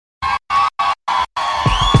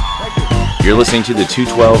You're listening to the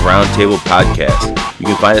 212 Roundtable Podcast. You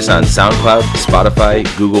can find us on SoundCloud, Spotify,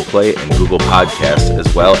 Google Play, and Google Podcasts,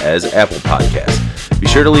 as well as Apple Podcasts. Be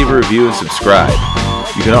sure to leave a review and subscribe.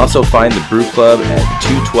 You can also find the Brew Club at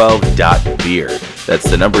 212.beer.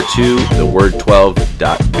 That's the number 2, the word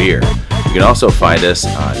 12.beer. You can also find us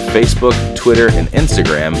on Facebook, Twitter, and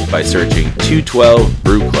Instagram by searching 212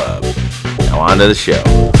 Brew Club. Now on to the show.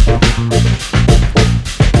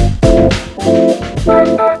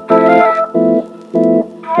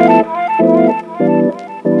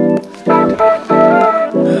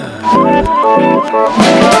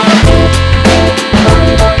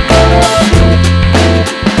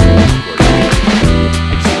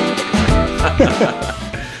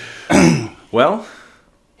 Well,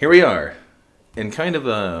 here we are, in kind of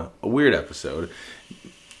a weird episode.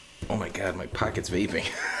 Oh my god, my pocket's vaping.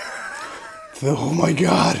 Oh my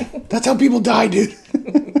god, that's how people die, dude.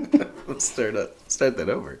 Let's start that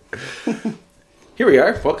over. Here we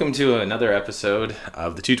are. Welcome to another episode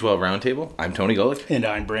of the 212 Roundtable. I'm Tony Golick. And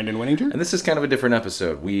I'm Brandon Winninger. And this is kind of a different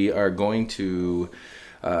episode. We are going to,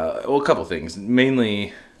 a couple things.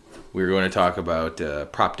 Mainly, we're going to talk about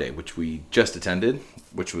Prop Day, which we just attended,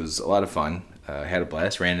 which was a lot of fun. Had a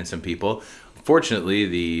blast, ran into some people. Fortunately,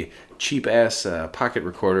 the cheap-ass pocket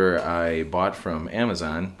recorder I bought from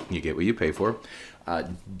Amazon, you get what you pay for,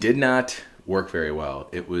 did not work very well.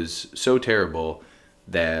 It was so terrible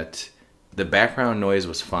that the background noise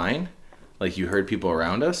was fine, like you heard people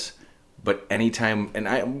around us, but anytime,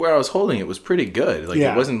 where I was holding it was pretty good. Like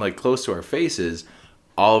It wasn't like close to our faces.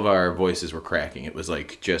 All of our voices were cracking. It was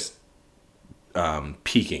like just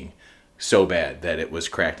peaking so bad that it was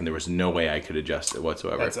cracked, and there was no way I could adjust it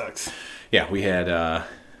whatsoever. That sucks. Yeah, we had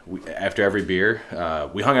after every beer,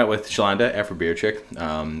 we hung out with Shalonda after Beer Chick,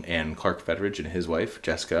 and Clark Fetteridge and his wife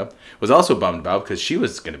Jessica was also bummed about because she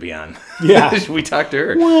was going to be on. Yeah, we talked to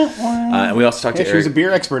her, and we also talked to Eric. She was a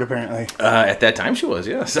beer expert apparently. At that time, she was.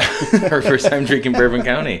 Yes, her first time drinking Bourbon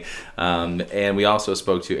County, and we also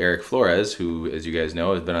spoke to Eric Flores, who, as you guys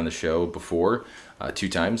know, has been on the show before 2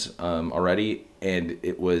 times already. And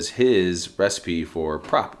it was his recipe for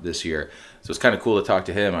prop this year. So it's kind of cool to talk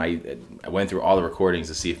to him. I went through all the recordings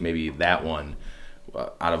to see if maybe that one,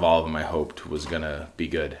 out of all of them, I hoped was going to be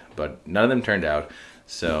good. But none of them turned out.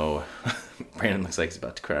 So Brandon looks like he's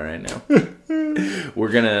about to cry right now. We're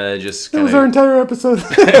going to just That was our entire episode.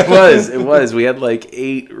 It was. We had like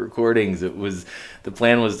 8 recordings. The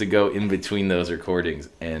plan was to go in between those recordings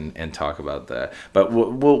and talk about that. But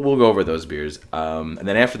we'll go over those beers. And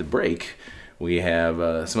then after the break, we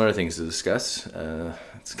have some other things to discuss.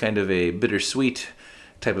 It's kind of a bittersweet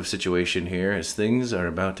type of situation here, as things are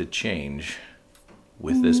about to change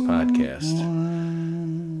with this podcast.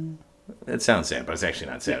 It sounds sad, but it's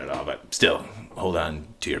actually not sad at all. But still, hold on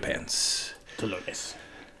to your pants. Dolores.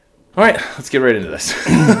 All right, let's get right into this.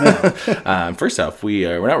 First off,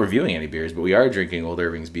 we're not reviewing any beers, but we are drinking Old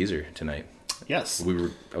Irving's Beezer tonight. Yes.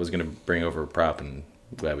 I was going to bring over a prop, and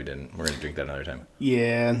glad we didn't. We're going to drink that another time.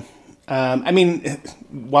 Yeah. I mean,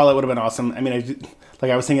 while it would have been awesome, I mean,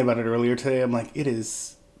 I was thinking about it earlier today. I'm like, it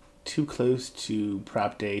is too close to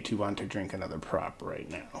Prop Day to want to drink another prop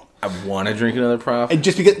right now. I want to drink another prop, and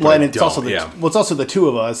just because, and it's also it's also the 2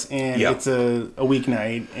 of us, and Yep. it's a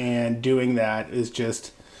weeknight, and doing that is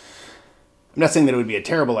just. I'm not saying that it would be a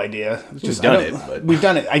terrible idea. We've done it, but we've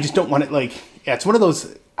done it. I just don't want it. Like, yeah, it's one of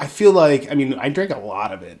those. I feel like, I mean, I drank a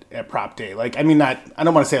lot of it at Prop Day. Like, I mean, I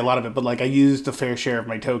don't want to say a lot of it, but like I used a fair share of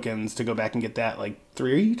my tokens to go back and get that like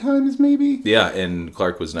 3 times maybe. Yeah, and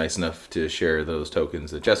Clark was nice enough to share those tokens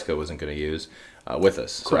that Jessica wasn't going to use with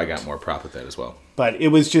us. So Correct. I got more prop with that as well. But it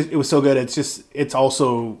was so good. It's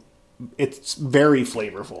very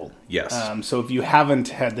flavorful. Yes. So if you haven't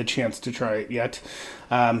had the chance to try it yet,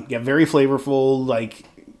 very flavorful. Like,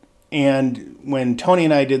 and when Tony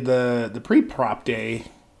and I did the pre-Prop Day,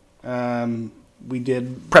 we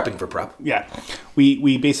did Prepping for prop. Yeah,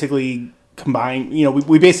 we basically combined. You know,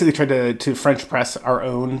 we basically tried to French press our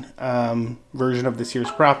own version of this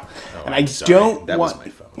year's prop, and I don't that want. was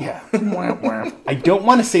my phone. Yeah, I don't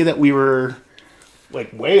want to say that we were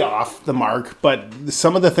like way off the mark, but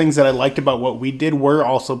some of the things that I liked about what we did were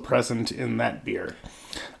also present in that beer.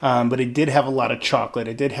 But it did have a lot of chocolate.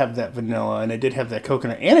 It did have that vanilla, and it did have that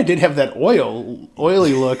coconut, and it did have that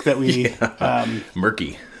oily look that we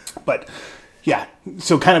murky. But yeah,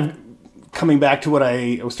 so kind of coming back to what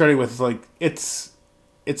I was starting with, like it's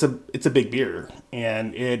a big beer,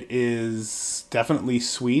 and it is definitely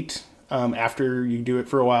sweet after you do it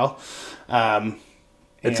for a while.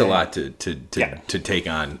 It's a lot to take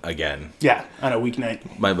on again. Yeah, on a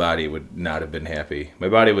weeknight. My body would not have been happy. My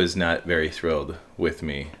body was not very thrilled with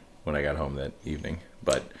me when I got home that evening.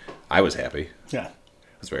 But I was happy. Yeah.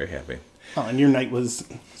 I was very happy. Oh, and your night was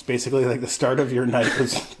it's basically like the start of your night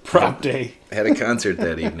was prop day. I had a concert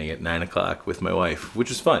that evening at 9 o'clock with my wife, which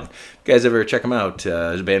was fun. You guys ever check them out?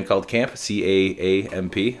 There's a band called Camp,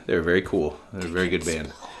 CAAMP. They're very cool. They're a very good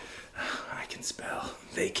band. I can spell.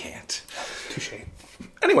 They can't. Touche.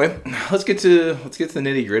 Anyway, let's get to the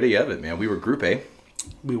nitty gritty of it, man. We were Group A.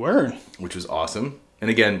 We were. Which was awesome. And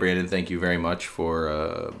again, Brandon, thank you very much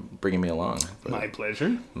for bringing me along. My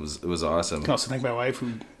pleasure. It was awesome. I can also thank my wife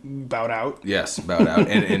who bowed out. Yes, bowed out.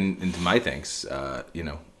 and to my thanks, I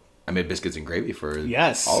made biscuits and gravy for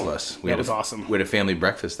all of us. That was awesome. We had a family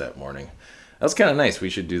breakfast that morning. That was kind of nice. We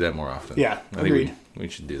should do that more often. Yeah, agreed. We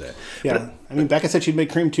should do that. Yeah, Becca said she'd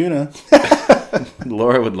make cream tuna.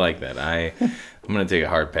 Laura would like that. I'm going to take a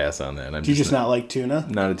hard pass on that. Do you just not like tuna?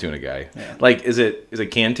 Not a tuna guy. Yeah. Like, is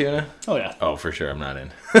it canned tuna? Oh, yeah. Oh, for sure. I'm not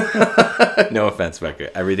in. No offense,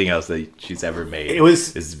 Becca. Everything else that she's ever made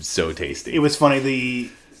is so tasty. It was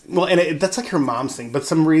funny. That's like her mom's thing. But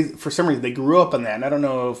for some reason, they grew up on that. And I don't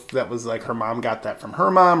know if that was like her mom got that from her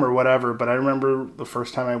mom or whatever. But I remember the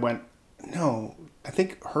first time I went, no, I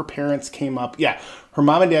think her parents came up. Yeah, her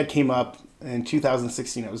mom and dad came up in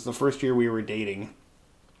 2016. It was the first year we were dating.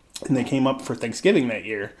 And they came up for Thanksgiving that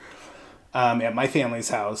year at my family's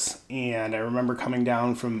house. And I remember coming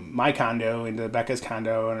down from my condo into Becca's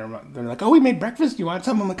condo. And they're like, oh, we made breakfast. You want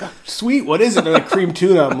some? I'm like, oh, sweet. What is it? They're like, cream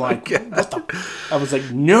tuna. I'm like, what the? I was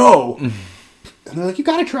like, no. And they're like, you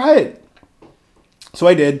got to try it. So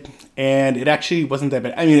I did. And it actually wasn't that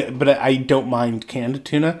bad. I mean, but I don't mind canned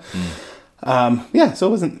tuna. So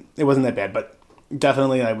it wasn't that bad. But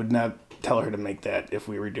definitely I would not tell her to make that if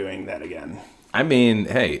we were doing that again. I mean,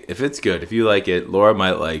 hey, if it's good, if you like it, Laura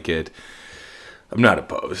might like it. I'm not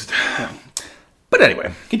opposed. Yeah. But anyway.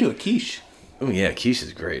 You could do a quiche. Oh, yeah, quiche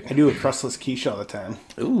is great. I do a crustless quiche all the time.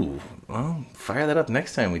 Ooh, well, fire that up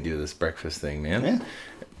next time we do this breakfast thing, man. Yeah.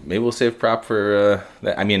 Maybe we'll save prop for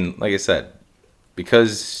that. I mean, like I said,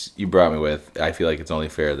 because you brought me with, I feel like it's only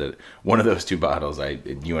fair that one of those two bottles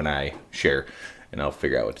you and I share, and I'll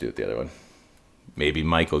figure out what to do with the other one. Maybe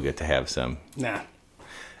Mike will get to have some. Nah.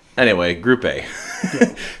 Anyway, Group A.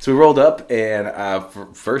 Yeah. So we rolled up, and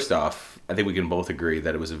first off, I think we can both agree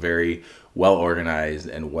that it was a very well-organized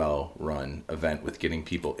and well-run event with getting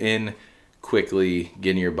people in quickly,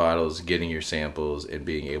 getting your bottles, getting your samples, and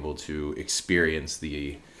being able to experience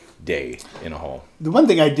the day in a whole. The one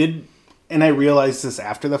thing I did, and I realized this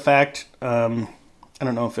after the fact, I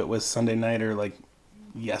don't know if it was Sunday night or like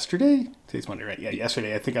yesterday. Today's Monday, right? Yeah,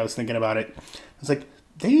 yesterday. I think I was thinking about it. I was like,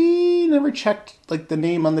 they never checked like the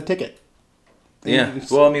name on the ticket.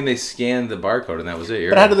 Well, I mean, they scanned the barcode and that was it.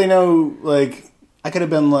 But how do they know? Like, I could have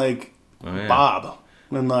been like Bob,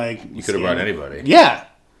 and like you could have brought anybody. Yeah,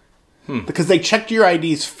 because they checked your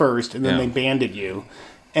IDs first, and then they banded you,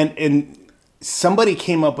 and somebody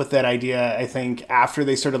came up with that idea. I think after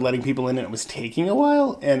they started letting people in, and it was taking a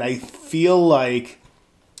while. And I feel like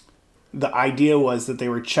the idea was that they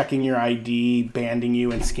were checking your ID, banding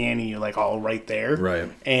you, and scanning you like all right there.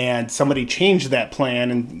 Right. And somebody changed that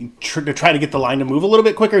plan and to try to get the line to move a little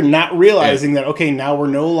bit quicker, not realizing that, okay, now we're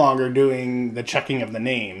no longer doing the checking of the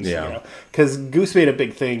names. Yeah. Because Goose made a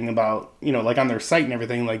big thing about, like on their site and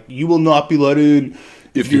everything, like, you will not be let in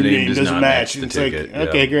if your name doesn't match the it's ticket. Like,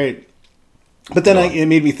 okay, great. But then it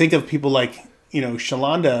made me think of people like,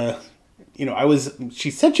 Shalonda. She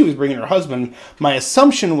said she was bringing her husband. My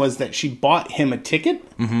assumption was that she bought him a ticket,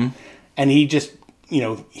 and he just,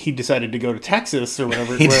 he decided to go to Texas or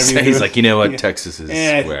whatever. He's like, you know what, Texas is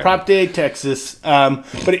where. Prop day, Texas.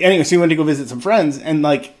 But anyway, so he went to go visit some friends, and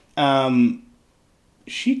like,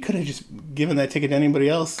 she could have just given that ticket to anybody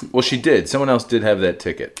else. Well, she did. Someone else did have that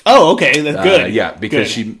ticket. Oh, okay, that's good. Yeah, because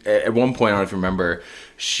she, at one point, I don't know if you remember,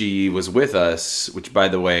 she was with us, which, by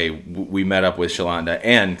the way, we met up with Shalonda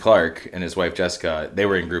and Clark and his wife, Jessica. They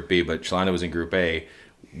were in Group B, but Shalonda was in Group A.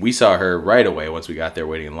 We saw her right away once we got there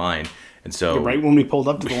waiting in line. And so right when we pulled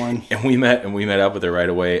up to the line. And we met up with her right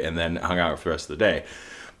away and then hung out for the rest of the day.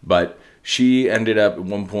 But she ended up, at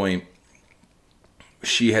one point,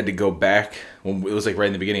 she had to go back. It was like right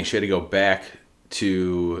in the beginning. She had to go back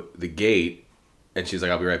to the gate, and she's like,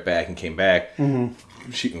 "I'll be right back," and came back.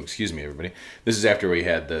 Excuse me, everybody. This is after we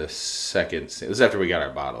had the second. This is after we got our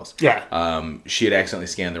bottles. Yeah. She had accidentally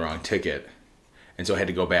scanned the wrong ticket, and so I had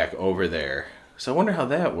to go back over there. So I wonder how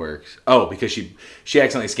that works. Oh, because she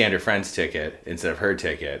accidentally scanned her friend's ticket instead of her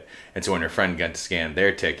ticket, and so when her friend got to scan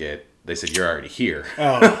their ticket, they said, "You're already here.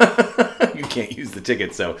 You can't use the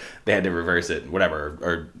ticket." So they had to reverse it, whatever,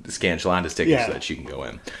 or scan Shalonda's ticket so that she can go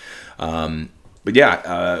in. But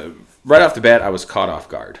yeah, right off the bat, I was caught off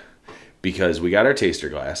guard because we got our taster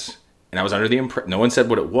glass, and I was under the no one said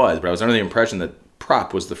what it was, but I was under the impression that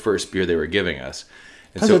Prop was the first beer they were giving us.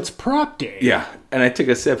 Because it's Prop Day. Yeah, and I took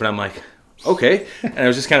a sip, and I'm like, okay. And I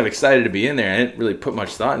was just kind of excited to be in there. I didn't really put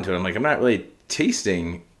much thought into it. I'm like, I'm not really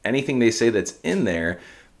tasting anything they say that's in there,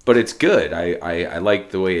 but it's good. I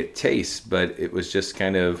like the way it tastes, but it was just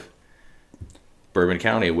kind of Bourbon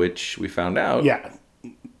County, which we found out. Yeah.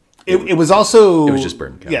 It was also... It was just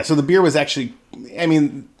Bourbon County. Yeah, so the beer was actually... I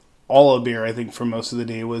mean, all of beer, I think, for most of the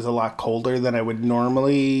day was a lot colder than I would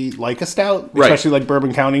normally like a stout, especially like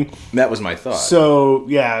Bourbon County. That was my thought. So,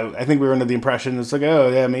 yeah, I think we were under the impression it's like,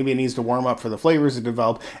 oh, yeah, maybe it needs to warm up for the flavors to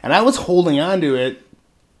develop. And I was holding on to it,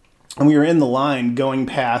 and we were in the line going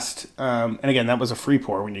past... and again, that was a free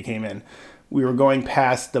pour when you came in. We were going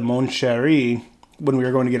past the Mon Chéri when we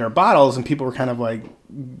were going to get our bottles, and people were kind of like...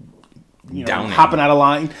 hopping out of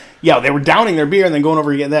line. Yeah, they were downing their beer and then going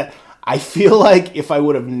over to get that. I feel like if I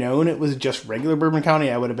would have known it was just regular Bourbon County,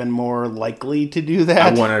 I would have been more likely to do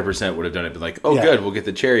that. I 100% would have done it. But like, good, we'll get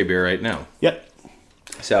the cherry beer right now. Yep.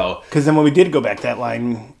 So, because then when we did go back that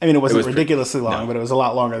line, I mean, it wasn't ridiculously long, but it was a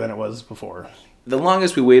lot longer than it was before. The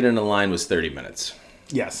longest we waited in the line was 30 minutes.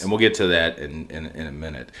 Yes. And we'll get to that in a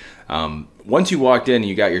minute. Once you walked in,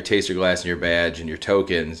 you got your taster glass and your badge and your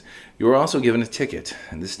tokens. You were also given a ticket.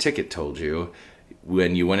 And this ticket told you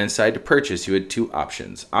when you went inside to purchase, you had two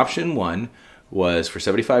options. Option one was for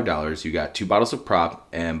 $75. You got 2 bottles of Prop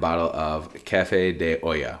and a bottle of Café de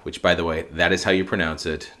Olla, which, by the way, that is how you pronounce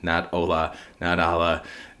it. Not Ola, not Allah,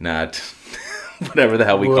 not whatever the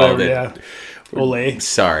hell we called it. Yeah. Ole.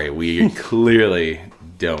 Sorry, we clearly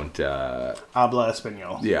don't habla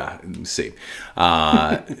español. Yeah, see.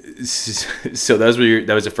 So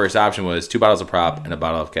that was the first option, was 2 bottles of Prop and a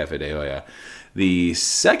bottle of Café de Olla. The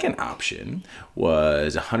second option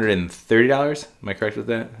was $130. Am I correct with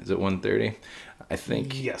that? Is it $130? I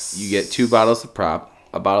think. Yes. You get 2 bottles of Prop,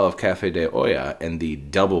 a bottle of Café de Olla, and the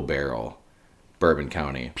double barrel Bourbon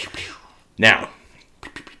County. Now,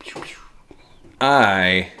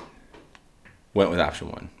 I went with option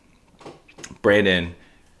 1. Brandon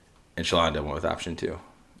and Shalonda went with option 2.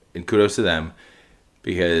 And kudos to them,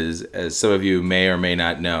 because as some of you may or may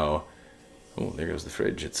not know, oh, there goes the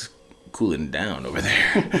fridge. It's cooling down over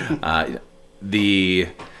there. The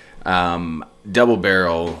double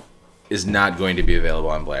barrel is not going to be available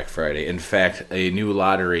on Black Friday. In fact, a new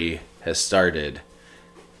lottery has started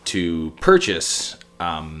to purchase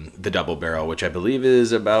the double barrel, which I believe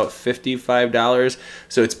is about $55.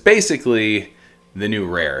 So it's basically the new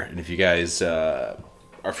Rare. And if you guys are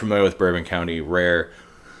familiar with Bourbon County, Rare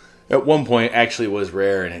at one point actually was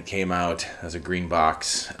Rare, and it came out as a green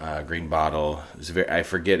box, green bottle. It was I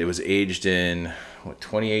forget, it was aged in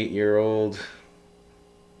 28-year-old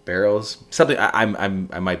barrels, something. I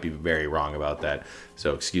might be very wrong about that,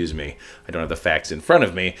 so excuse me. I don't have the facts in front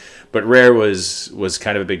of me, but Rare was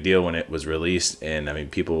kind of a big deal when it was released, and I mean,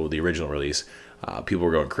 the original release, people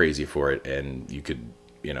were going crazy for it, and you could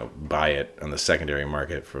buy it on the secondary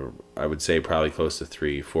market for, I would say, probably close to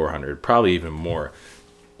 $300-400, probably even more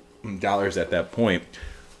dollars at that point.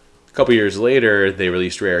 A couple years later, they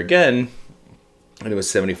released Rare again, and it was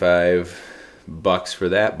 $75 for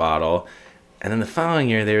that bottle. And then the following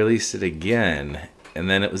year, they released it again, and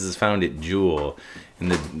then it was found at Jewel,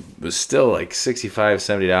 and it was still like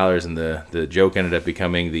 $65-70, and the joke ended up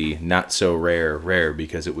becoming the not so rare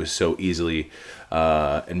because it was so easily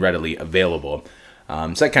and readily available.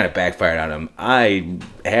 So that kind of backfired on them. I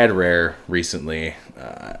had Rare recently,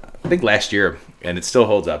 I think last year, and it still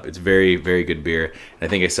holds up. It's very, very good beer. And I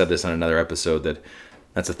think I said this on another episode that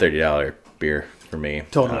that's a $30 beer for me.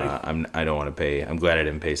 Totally. I don't want to pay. I'm glad I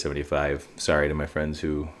didn't pay $75. Sorry to my friends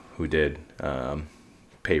who did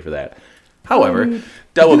pay for that. However,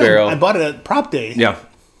 double barrel. I bought it at Prop Day. Yeah.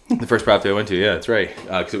 The first Prop Day I went to, yeah, that's right.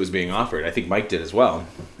 Because it was being offered. I think Mike did as well.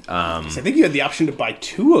 So I think you had the option to buy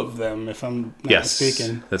 2 of them, if I'm not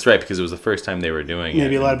mistaken. That's right, because it was the first time they were doing it.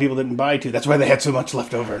 Maybe a lot of people didn't buy 2. That's why they had so much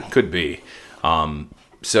left over. Could be.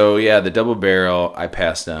 So, yeah, the double barrel I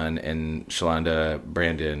passed on, and Shalonda,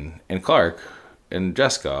 Brandon, and Clark, and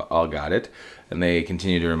Jessica all got it. And they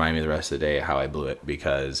continued to remind me the rest of the day how I blew it,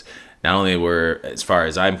 because not only were, as far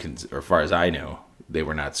as I know, they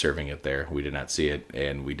were not serving it there. We did not see it,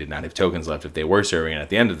 and we did not have tokens left if they were serving it at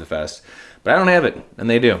the end of the fest. But I don't have it, and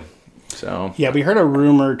they do. So yeah, we heard a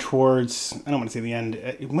rumor towards, I don't want to say the end.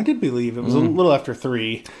 When did we leave? It was a little after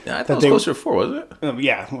 3. Yeah, I thought it was closer to 4, was it?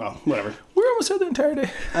 Yeah, well, whatever. We were almost there the entire day.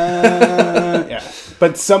 Yeah.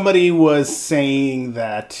 But somebody was saying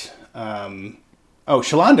that,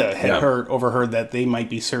 Shalonda had overheard that they might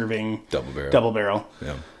be serving double barrel. Double barrel.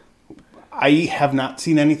 Yeah. I have not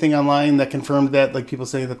seen anything online that confirmed that. Like people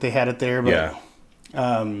saying that they had it there, but Yeah.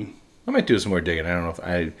 I might do some more digging. I don't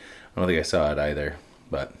don't think I saw it either,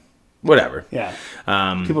 but whatever. yeah,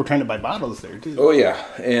 people were trying to buy bottles there too. Oh yeah,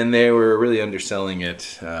 and they were really underselling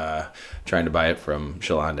it, trying to buy it from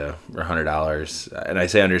Shalanda for $100. And I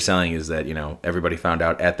say underselling is that everybody found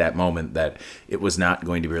out at that moment that it was not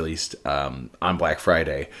going to be released on Black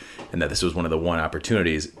Friday, and that this was one of the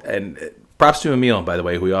opportunities. And props to Emil, by the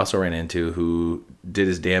way, who we also ran into, who did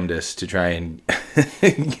his damnedest to try and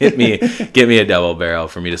get me a double barrel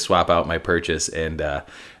for me to swap out my purchase, and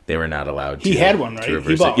they were not allowed to. He had one, right?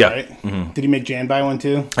 He bought one, right? Mm-hmm. Did he make Jan buy one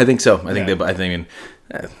too? I think so. I think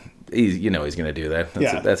he's he's going to do that.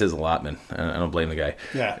 That's his allotment. I don't blame the guy.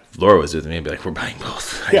 Yeah. If Laura was with me, I'd be like, we're buying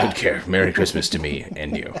both. I Yeah. don't care. Merry Christmas to me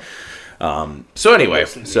and you. So anyway,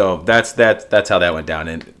 so that's how that went down.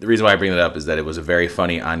 And the reason why I bring that up is that it was a very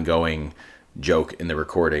funny ongoing joke in the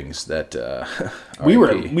recordings that we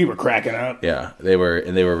were cracking up. Yeah, they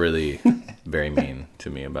were really very mean to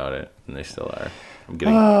me about it, and they still are. I'm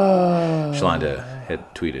getting Shalanda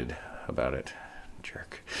had tweeted about it.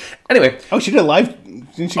 Jerk. Anyway. Oh, she did a live.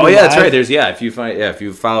 Didn't she? Oh yeah, that's right. If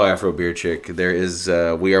you follow Afro Beer Chick, there is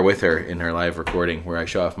we are with her in her live recording where I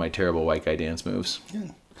show off my terrible white guy dance moves. Yeah.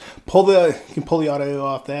 You can pull the audio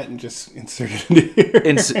off that and just insert it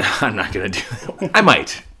into here. I'm not gonna do that. I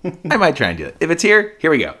might try and do it. If it's here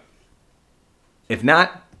we go. If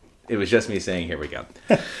not, it was just me saying here we go.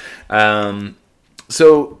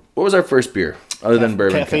 So what was our first beer other than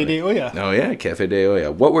Bourbon Cafe de Olla? Oh yeah, Cafe de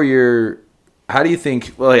Olla. What were how do you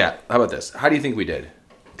think, well yeah, how about this? How do you think we did?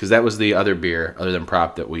 Because that was the other beer other than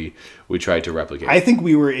Prop that we tried to replicate. I think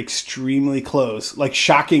we were extremely close, like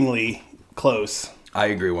shockingly close. I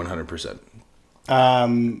agree 100%.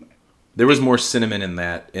 There was more cinnamon in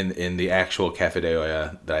that in the actual Cafe de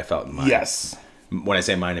Olla that I felt in mine. Yes. When I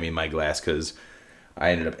say mine, I mean my glass, because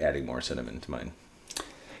I ended up adding more cinnamon to mine.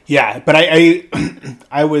 Yeah, but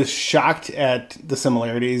I was shocked at the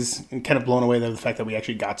similarities and kind of blown away by the fact that we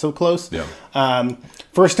actually got so close. Yeah.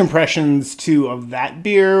 First impressions too of that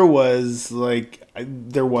beer was like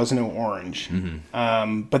there was no orange.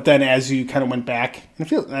 Mm-hmm. But then as you kind of went back,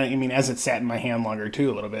 and as it sat in my hand longer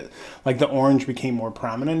too a little bit, like the orange became more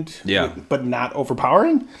prominent. Yeah. But not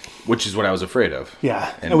overpowering. Which is what I was afraid of.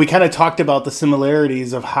 Yeah. And we kind of talked about the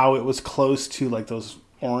similarities of how it was close to like those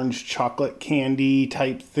orange chocolate candy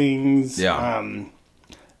type things. Yeah.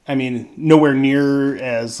 Nowhere near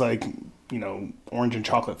as like, orange and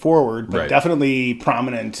chocolate forward, but right. Definitely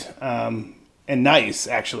prominent and nice,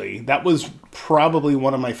 actually. That was probably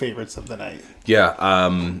one of my favorites of the night. Yeah.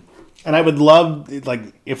 And I would love,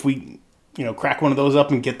 like, if we, crack one of those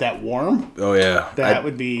up and get that warm. Oh, yeah. That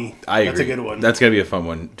would be, I that's agree. a good one. That's going to be a fun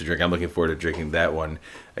one to drink. I'm looking forward to drinking that one.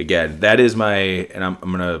 Again, that is and I'm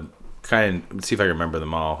going to kind of see if I remember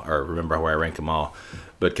them all or remember where I rank them all.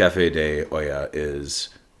 But Cafe de Olla is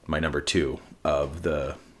my number 2 of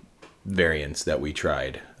the variants that we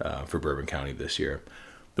tried for Bourbon County this year.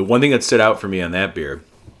 The one thing that stood out for me on that beer,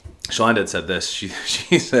 Shalanda had said this. She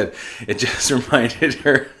said it just reminded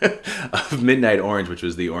her of Midnight Orange, which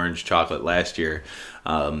was the orange chocolate last year.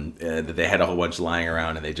 That they had a whole bunch lying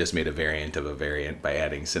around, and they just made a variant of a variant by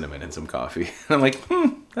adding cinnamon and some coffee. And I'm like,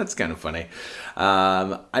 that's kind of funny.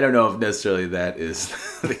 I don't know if necessarily that is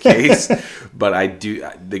the case, but I do.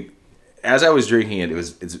 As I was drinking it,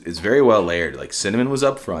 it's very well layered. Like cinnamon was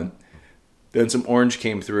up front, then some orange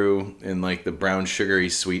came through, and like the brown sugary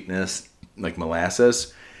sweetness, like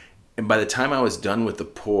molasses. And by the time I was done with the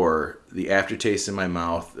pour, the aftertaste in my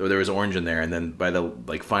mouth, or there was orange in there, and then by the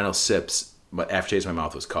final sips, but aftertaste in my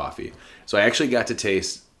mouth was coffee. So I actually got to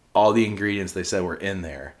taste all the ingredients they said were in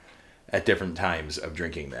there at different times of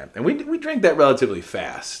drinking that. And we drank that relatively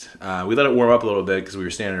fast. We let it warm up a little bit because we were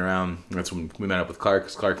standing around. That's when we met up with Clark,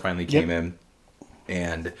 because Clark finally came in.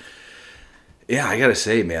 And yeah, I got to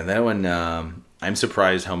say, man, that one, I'm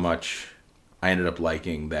surprised how much I ended up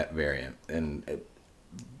liking that variant. And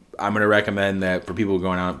I'm going to recommend that for people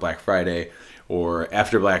going out Black Friday or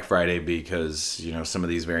after Black Friday, because some of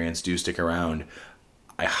these variants do stick around.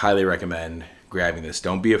 I highly recommend grabbing this.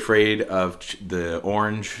 Don't be afraid of the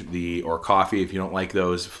orange, or coffee if you don't like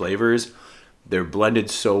those flavors. They're blended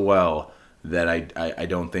so well that I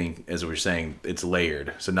don't think, as we were saying, it's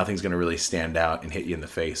layered, so nothing's going to really stand out and hit you in the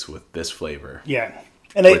face with this flavor. Yeah.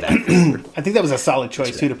 And I think that was a solid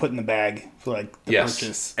choice too to put in the bag for like the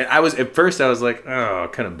purchase. And at first I was like, oh,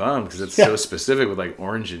 kind of bummed because it's so specific with like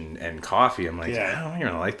orange and coffee. I'm like, oh, you're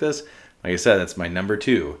gonna like this. Like I said, that's my number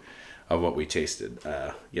 2 of what we tasted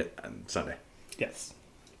on Sunday. Yes.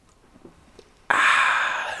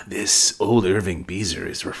 This Old Irving Beezer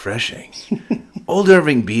is refreshing. Old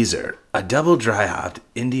Irving Beezer, a double dry hopped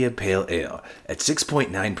India Pale Ale at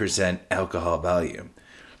 6.9% alcohol volume.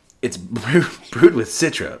 It's brewed with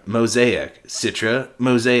Citra, Mosaic, Citra,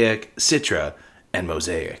 and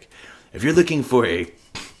Mosaic. If you're looking for a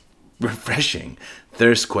refreshing,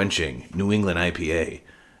 thirst-quenching New England IPA,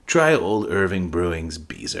 try Old Irving Brewing's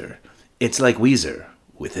Beezer. It's like Weezer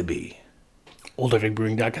with a B.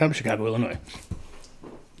 OldIrvingBrewing.com, Chicago, Illinois.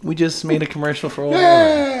 We just made a commercial for Old Irving.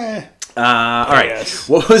 Yeah. All right. Yes.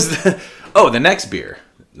 What was the... Oh, the next beer.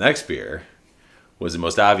 Next beer was the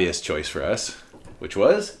most obvious choice for us, which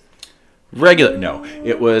was... Regular. No,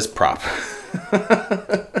 it was Prop.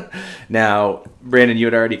 Now, Brandon, you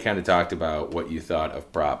had already kind of talked about what you thought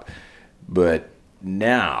of Prop, but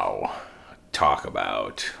now talk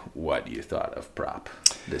about what you thought of Prop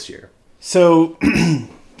this year. So,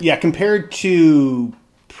 yeah, compared to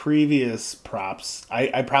previous props,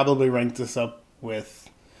 I probably ranked this up with,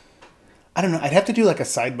 I don't know, I'd have to do like a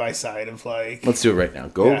side-by-side of like... Let's do it right now.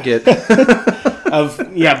 Go get... but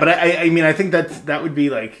I mean, I think that would be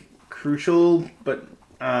like crucial, but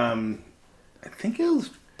I think it was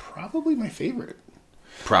probably my favorite.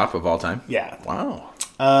 Prop of all time? Yeah. Wow.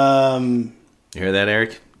 You hear that,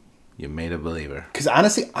 Eric? You made a believer. Because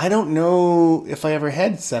honestly, I don't know if I ever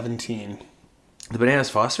had 17. The Bananas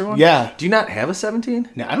Foster one? Yeah. Do you not have a 17?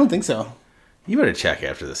 No, I don't think so. You better check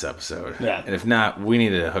after this episode. Yeah. And if not, we need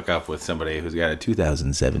to hook up with somebody who's got a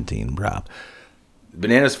 2017 prop.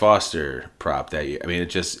 Bananas Foster prop that year, I mean,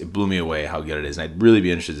 it blew me away how good it is. And I'd really be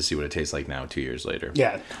interested to see what it tastes like now, 2 years later.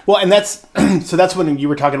 Yeah. Well, and that's so that's when you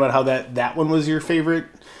were talking about how that one was your favorite.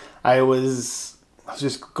 I was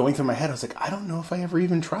just going through my head. I was like, I don't know if I ever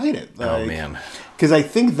even tried it. Like, oh, man. Because I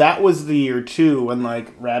think that was the year, too, when,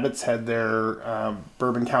 like, Rabbits had their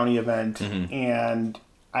Bourbon County event. Mm-hmm. And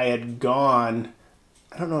I had gone,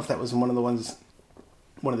 I don't know if that was one of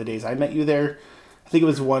the days I met you there. I think it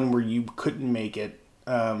was one where you couldn't make it.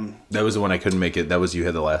 That was the one I couldn't make it. That was you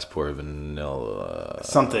had the last pour of vanilla.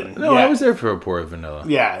 Something. No, yeah. I was there for a pour of vanilla.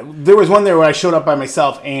 Yeah. There was one there where I showed up by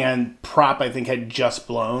myself and Prop, I think, had just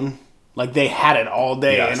blown. Like, they had it all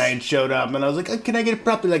day, yes. And I had showed up, and I was like, can I get a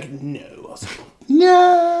Prop? They're like, no. I was like,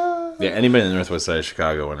 no. Yeah, anybody in the northwest side of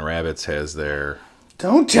Chicago, when Rabbits has their...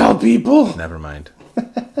 Don't tell people. Never mind.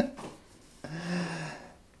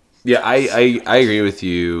 Yeah, I agree with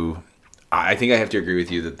you. I think I have to agree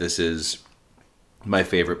with you that this is my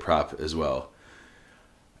favorite prop as well.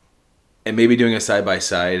 And maybe doing a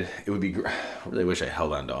side-by-side, it would be... I really wish I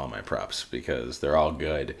held on to all my props because they're all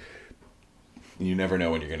good. You never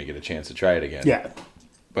know when you're going to get a chance to try it again. Yeah.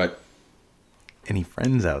 But any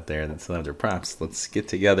friends out there that still have their props, let's get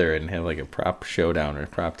together and have like a prop showdown or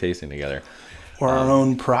prop tasting together. Or our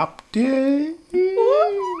own prop day.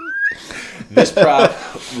 This prop,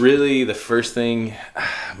 really, the first thing,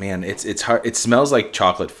 man, it's hard. It smells like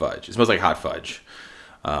chocolate fudge. It smells like hot fudge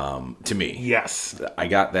to me. Yes. I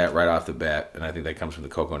got that right off the bat, and I think that comes from the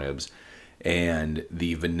Cocoa Nibs. And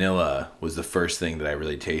the vanilla was the first thing that I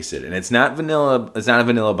really tasted. And it's not vanilla. It's not a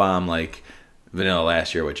vanilla bomb like vanilla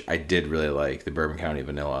last year, which I did really like, the Bourbon County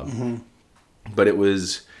vanilla. Mm-hmm. But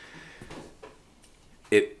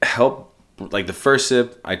it helped. Like the first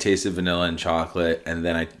sip, I tasted vanilla and chocolate, and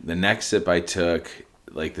then the next sip I took,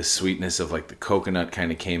 like the sweetness of like the coconut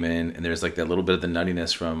kind of came in, and there's like that little bit of the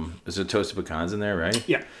nuttiness from, there's a toasted pecans in there, right?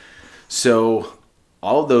 Yeah. So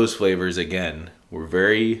all of those flavors again were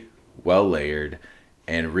very well layered,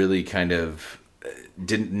 and really kind of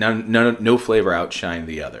no flavor outshined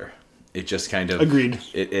the other. It just kind of agreed.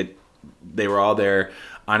 They were all there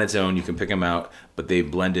on its own. You can pick them out, but they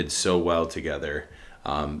blended so well together.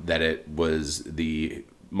 That it was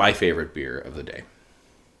my favorite beer of the day.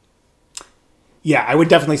 Yeah, I would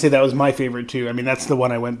definitely say that was my favorite too. I mean, that's the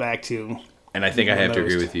one I went back to. And I think I have to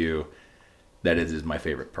agree with you that it is my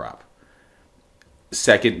favorite prop.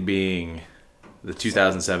 Second being the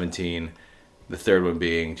 2017, the third one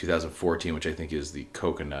being 2014, which I think is the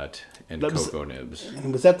coconut and Cocoa Nibs.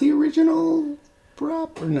 Was that the original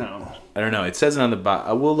prop or no? I don't know. It says it on the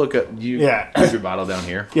bottle. We'll look at you. Yeah. Keep your bottle down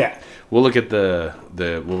here. Yeah. We'll look at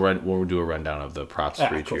we'll do a rundown of the props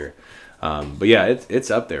for each year. But yeah,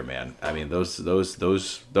 it's up there, man. I mean, those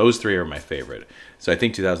three are my favorite. So I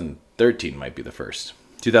think 2013 might be the first.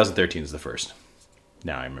 2013 is the first.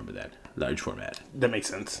 Now I remember that. Large format. That makes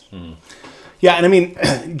sense. Mm. Yeah, and I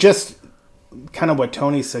mean, just kind of what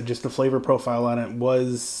Tony said, just the flavor profile on it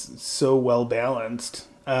was so well balanced.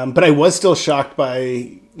 But I was still shocked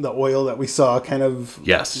by the oil that we saw kind of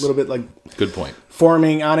a little bit like good point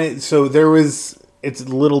forming on it. So it's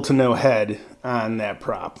little to no head on that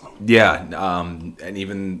prop. Yeah. And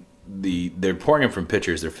even they're pouring them from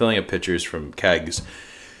pitchers. They're filling up pitchers from kegs.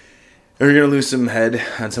 You're going to lose some head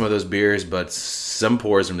on some of those beers, but some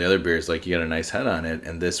pours from the other beers, like you got a nice head on it,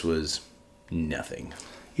 and this was nothing.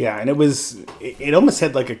 Yeah, and it almost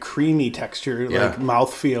had like a creamy texture, Yeah. like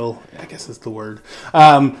mouthfeel, I guess is the word.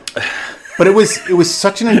 But it was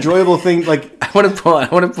such an enjoyable thing. Like, I want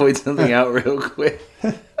to point something out real quick.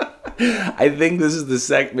 I think this is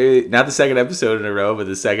maybe not the second episode in a row, but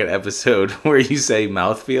the second episode where you say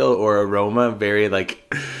mouthfeel or aroma, very like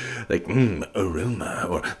aroma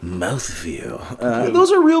or mouthfeel.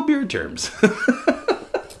 Those are real beer terms.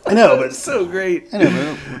 I know, but So great. I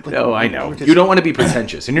know. But, No, I know. You don't want to be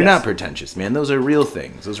pretentious, and you're not pretentious, man. Those are real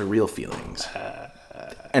things. Those are real feelings.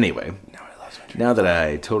 Anyway, now that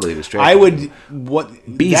I totally distracted, I would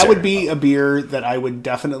Beezer. that would be a beer that I would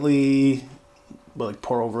definitely like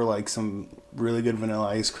pour over like some really good vanilla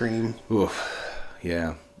ice cream. Oof.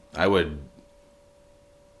 Yeah, I would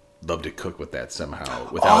love to cook with that somehow.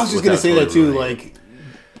 I was just gonna say that too, totally like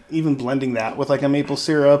even blending that with like a maple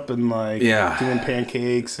syrup and like doing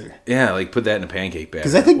pancakes or like put that in a pancake bag.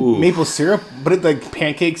 because I think maple syrup, but it, like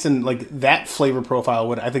pancakes and like that flavor profile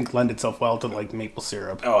would I think lend itself well to like maple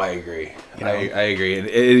syrup. Oh, I agree. You know? I agree. And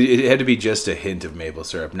it had to be just a hint of maple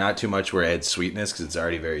syrup, not too much where it adds sweetness because it's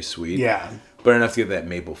already very sweet. Yeah, but enough to get that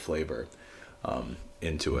maple flavor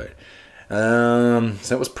into it. So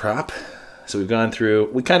that was prop. So we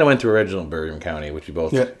kind of went through original Bourbon County, which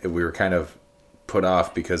we were kind of put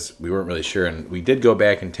off because we weren't really sure, and we did go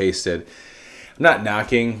back and taste it. I'm not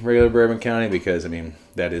knocking regular Bourbon County because I mean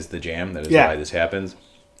that is the jam. That is why this happens.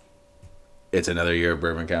 It's another year of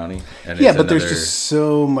Bourbon County, and but there's just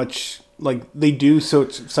so much like they do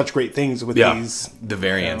such great things with these the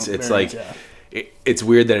variants. It's variants, like it's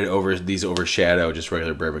weird that these overshadow just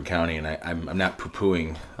regular Bourbon County, and I'm not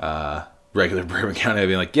poo-pooing regular Bourbon County. I'd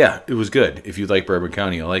be like, yeah, it was good. If you like Bourbon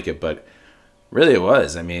County, you'll like it, but. Really, it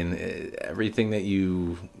was. I mean, everything that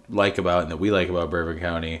you like about and that we like about Bourbon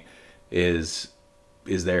County is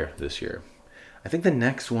there this year. I think the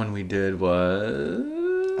next one we did was...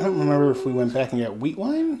 I don't remember if we went back and got wheat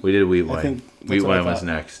wine. We did wheat wine. I think wheat wine was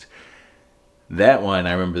next. That one,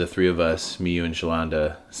 I remember the three of us, me, you, and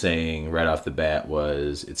Shalonda, saying right off the bat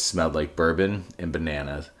it smelled like bourbon and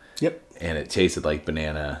bananas. Yep. And it tasted like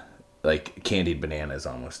banana, like candied bananas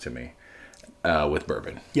almost to me, with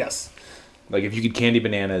bourbon. Yes. Like if you could candy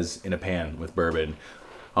bananas in a pan with bourbon,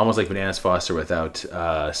 almost like Bananas Foster without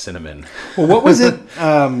cinnamon. Well, what was it?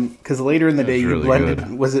 Because later in the day you really blended.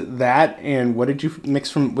 good. Was it that and what did you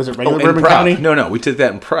mix from? Was it regular and Bourbon prop. County? No, we took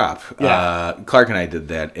that in prop. Yeah. Clark and I did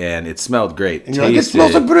that, and it smelled great. And you're like, it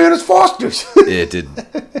smells like Bananas Foster's. It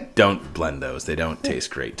did. Don't blend those. They don't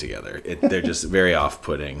taste great together. They're just very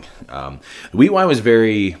off-putting. Wheat wine was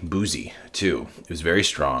very boozy too. It was very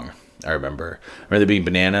strong. I remember there being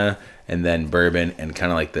banana and then bourbon and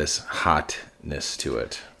kind of like this hotness to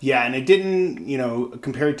it. Yeah, and it didn't,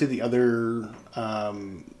 compared to the other,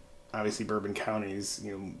 obviously Bourbon counties,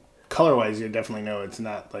 color-wise, you definitely know it's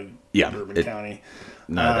not like Bourbon County.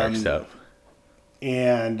 Not dark stuff.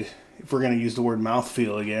 And if we're going to use the word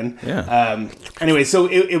mouthfeel again. Yeah. Anyway, so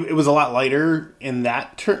it was a lot lighter in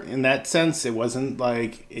that sense. It wasn't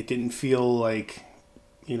like, it didn't feel like,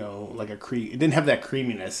 like it didn't have that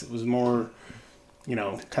creaminess. It was more,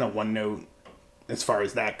 kind of one note as far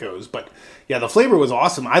as that goes. But yeah, the flavor was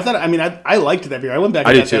awesome. I liked that beer. I went back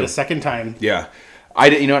and got that a second time. Yeah. I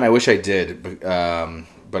did, and I wish I did, but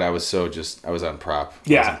I was I was on prop.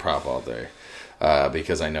 I was on prop all day.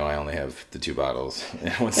 Because I know I only have the 2 bottles.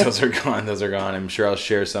 And once those are gone, those are gone. I'm sure I'll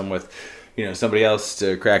share some with, somebody else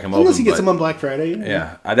to crack them open. Unless you get some on Black Friday.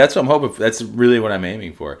 Yeah, that's what I'm hoping. That's really what I'm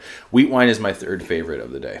aiming for. Wheat wine is my third favorite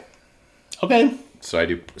of the day. Okay. So I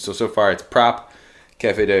do. So far it's prop,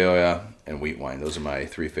 Cafe de Olla, and wheat wine. Those are my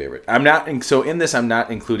 3 favorite. I'm not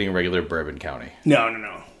including regular Bourbon County.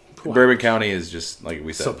 No. Bourbon County is just like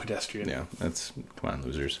we said. So pedestrian. Yeah, come on,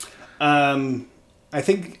 losers. I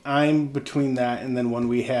think I'm between that and then one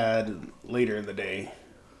we had later in the day.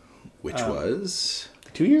 Which was?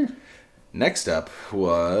 2 year? Next up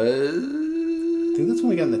was... I think that's when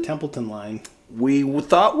we got in the Templeton line. We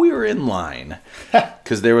thought we were in line.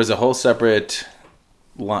 Because there was a whole separate...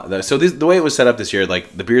 So the way it was set up this year,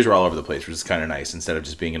 like the beers were all over the place, which is kind of nice, instead of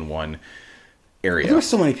just being in one area. There were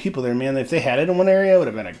so many people there, man. If they had it in one area, it would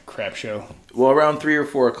have been a crap show. Well, around 3 or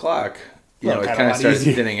 4 o'clock... it kind of started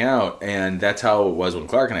thinning out, and that's how it was when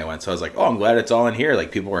Clark and I went. So I was like, oh, I'm glad it's all in here.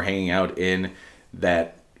 Like, people were hanging out in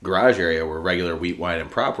that garage area where regular wheat wine and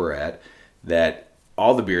prop were at, that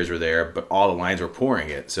all the beers were there, but all the lines were pouring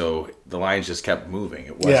it. So the lines just kept moving.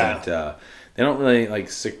 It wasn't, they don't really,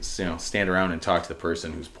 stand around and talk to the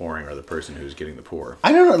person who's pouring or the person who's getting the pour.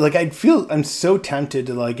 I don't know. Like, I'm so tempted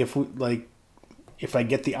to, if I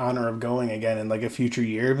get the honor of going again in like a future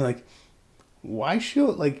year, be like, why show,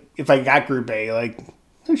 like, if I got Group A, like,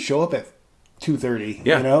 I'd show up at 2:30.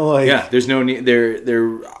 Yeah. You know, like, yeah. There's no need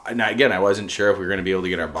now, again, I wasn't sure if we were going to be able to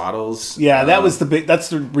get our bottles. yeah, that's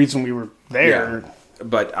the reason we were there. Yeah.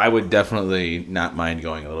 But I would definitely not mind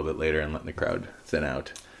going a little bit later and letting the crowd thin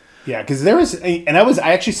out. Yeah, because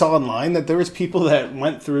I actually saw online that there was people that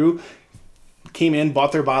went through, came in,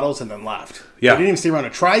 bought their bottles, and then left. Yeah. They didn't even stay around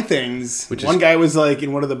to try things. One guy was like,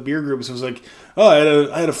 in one of the beer groups, was like,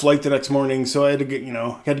 oh, I had a flight the next morning, so I had to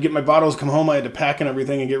get my bottles, come home, I had to pack and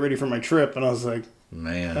everything and get ready for my trip. And I was like,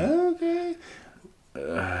 man. Okay.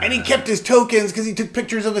 And he kept his tokens because he took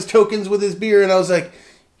pictures of his tokens with his beer. And I was like,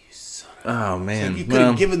 oh, man. You could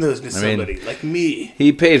have given those to somebody like me.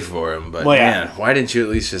 He paid for them, but man, why didn't you at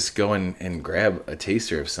least just go and grab a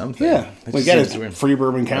taster of something? Yeah. We got a free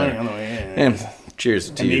Bourbon County on the way in.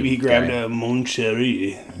 Cheers to you. Maybe he grabbed a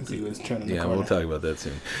Moncherry as he was turning the corner. We'll talk about that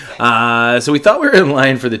soon. So we thought we were in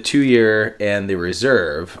line for the 2-year and the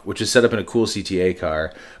reserve, which is set up in a cool CTA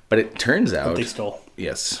car, but it turns out... That they stole.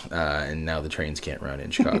 Yes, and now the trains can't run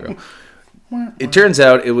in Chicago. It turns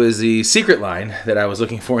out it was the secret line that I was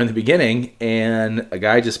looking for in the beginning, and a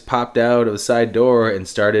guy just popped out of the side door and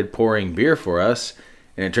started pouring beer for us,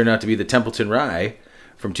 and it turned out to be the Templeton Rye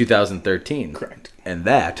from 2013. Correct. And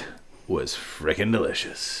that was frickin'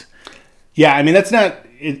 delicious. Yeah, I mean, that's not...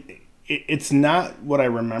 It's not what I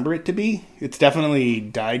remember it to be. It's definitely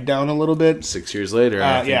died down a little bit. 6 years later,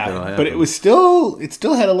 I think that'll happen. But it still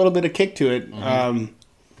had a little bit of kick to it. Mm-hmm.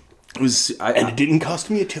 And it didn't cost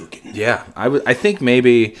me a token. Yeah, I think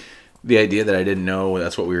maybe the idea that I didn't know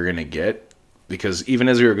that's what we were going to get, because even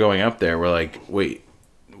as we were going up there, we're like, wait,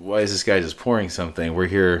 why is this guy just pouring something? We're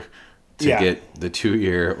here to get the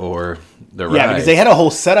 2-year or the rye. Yeah, because they had a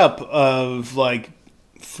whole setup of like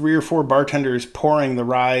 3 or 4 bartenders pouring the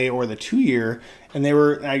rye or the 2-year, and they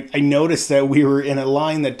were. I noticed that we were in a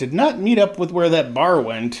line that did not meet up with where that bar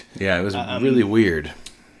went. Yeah, it was really weird.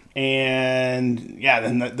 And yeah,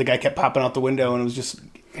 then the guy kept popping out the window, and it was just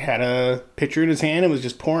had a pitcher in his hand and was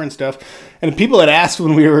just pouring stuff. And people had asked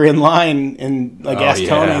when we were in line and asked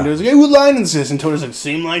Tony, and he was like, "Hey, what line is this?" And Tony's like,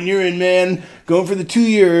 "Same line you're in, man. Going for the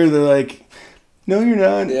 2-year." They're like, "No, you're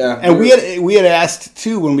not." Yeah. And we had asked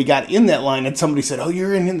too when we got in that line, and somebody said, "Oh,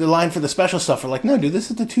 you're in the line for the special stuff." We're like, "No, dude,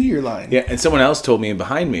 this is the 2-year line." Yeah, and someone else told me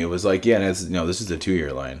behind me, it was like, "Yeah, this is the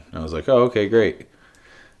 2-year line." And I was like, "Oh, okay, great."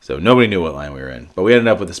 So nobody knew what line we were in. But we ended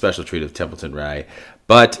up with a special treat of Templeton Rye.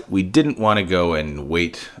 But we didn't want to go and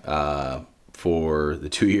wait for the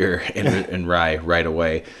 2-year and rye right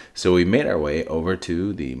away. So we made our way over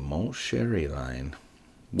to the Moncherry line,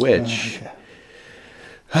 which...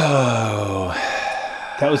 That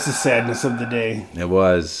was the sadness of the day. It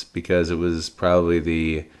was, because it was probably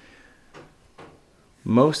the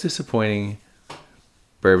most disappointing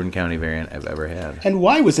Bourbon County variant I've ever had. And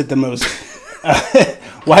why was it the most...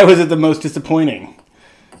 why was it the most disappointing?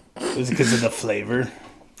 Was it because of the flavor?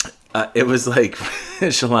 It was like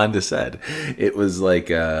Shalonda said. It was like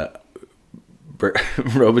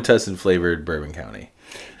Robitussin flavored Bourbon County.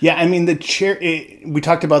 Yeah, I mean the cherry. We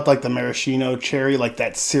talked about like the maraschino cherry, like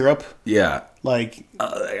that syrup. Yeah, like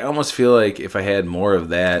I almost feel like if I had more of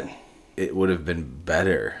that, it would have been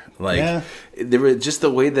better. Like there were just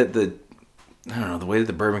the way that the way that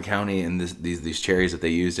the Bourbon County and these cherries that they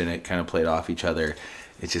used in it kind of played off each other.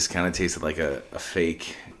 It just kind of tasted like a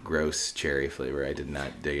fake, gross cherry flavor. I did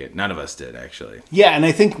not dig it. None of us did, actually. Yeah, and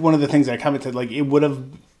I think one of the things I commented, like, it would have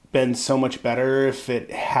been so much better if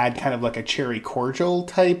it had kind of like a cherry cordial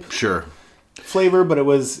type flavor, but it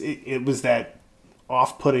was that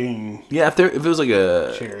off-putting. Yeah, if it was like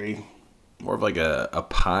a cherry, more of like a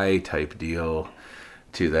pie type deal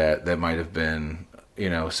to that might have been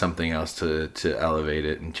something else to elevate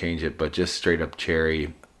it and change it, but just straight up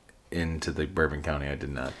cherry into the Bourbon County, I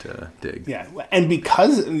did not dig. Yeah, and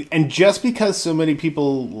just because so many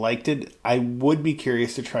people liked it, I would be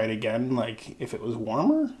curious to try it again, like if it was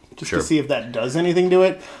warmer, just to see if that does anything to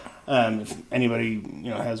it. If anybody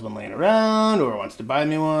has one laying around or wants to buy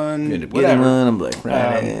me one, get one on Black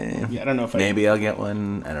Friday. I don't know if maybe I'll get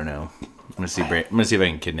one. I don't know. I'm gonna see if I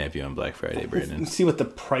can kidnap you on Black Friday, Brandon. See what the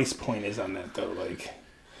price point is on that though. Like,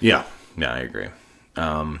 yeah, I agree.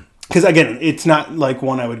 Because again, it's not like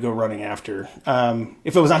one I would go running after.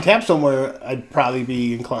 If it was on tap somewhere, I'd probably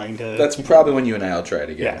be inclined to. That's probably when you and I'll try it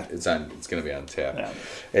again. Yeah. It's going to be on tap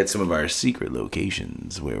at some of our secret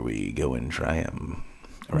locations where we go and try them.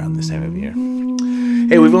 around this time of year.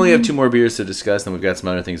 Hey, we've only have 2 more beers to discuss, and we've got some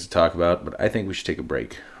other things to talk about, but I think we should take a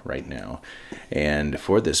break right now. And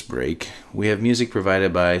for this break, we have music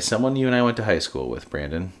provided by someone you and I went to high school with,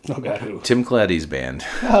 Brandon. Oh, God, who? Tim Coletti's band.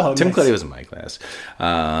 Oh, Tim nice. Coletti was in my class.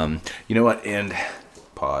 You know what? And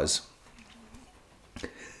pause. I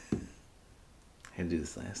had to do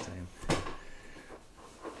this last time.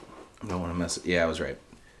 I don't want to mess it. Yeah, I was right.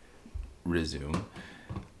 Resume.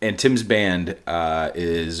 And Tim's band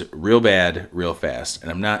is Real Bad, Real Fast. And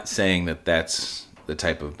I'm not saying that that's the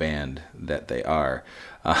type of band that they are.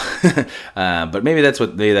 But maybe that's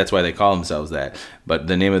why they call themselves that. But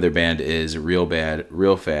the name of their band is Real Bad,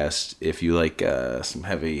 Real Fast. If you like some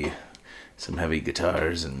heavy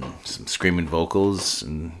guitars and some screaming vocals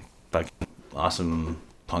and fucking awesome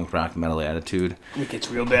punk rock metal attitude. It gets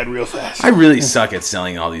real bad real fast. I really suck at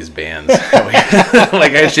selling all these bands.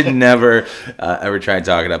 Like, I should never ever try and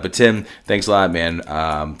talk it up. But Tim, thanks a lot, man,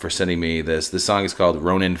 for sending me this. This song is called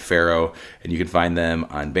Ronan Farrow, and you can find them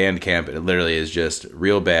on Bandcamp. It literally is just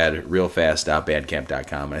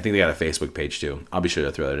realbadrealfast.bandcamp.com. And I think they got a Facebook page too. I'll be sure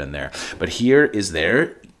to throw that in there. But here is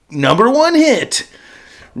their number 1 hit,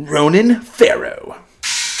 Ronan Farrow.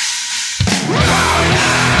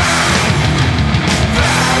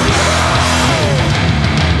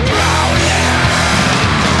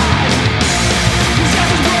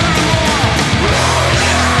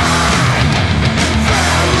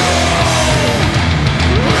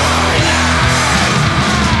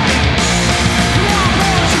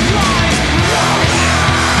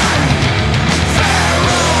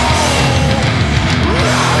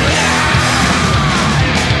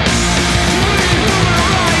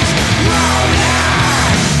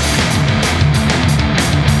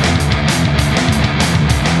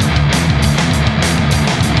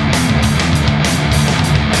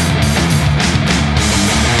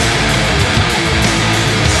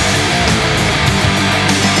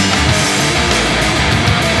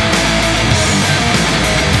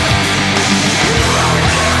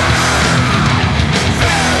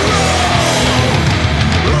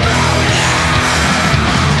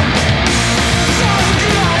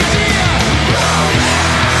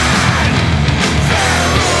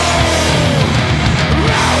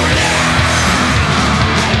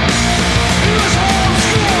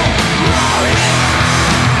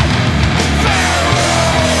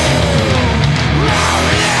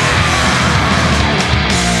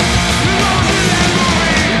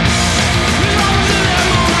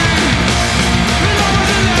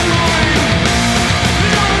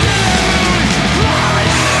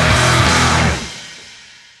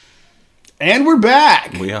 And we're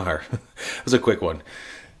back. We are. It was a quick one.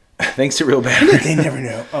 Thanks to Real Bad. They never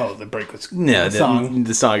know. Oh, the break was No, the song.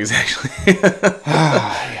 the song is actually.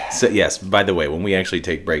 So yes, by the way, when we actually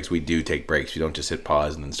take breaks, we do take breaks. We don't just hit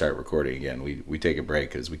pause and then start recording again. We take a break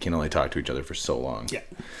because we can only talk to each other for so long. Yeah.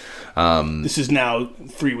 This is now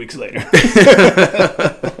 3 weeks later.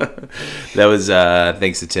 That was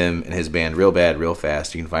thanks to Tim and his band Real Bad, Real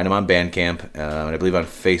Fast. You can find them on Bandcamp and I believe on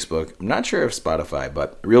Facebook. I'm not sure if Spotify,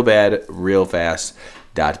 but Real Bad, Real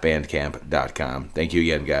Fast.bandcamp.com. Thank you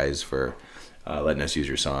again, guys, for letting us use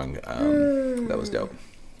your song. That was dope.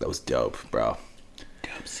 That was dope, bro.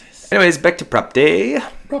 Dope, sis. Anyways, back to Prop Day.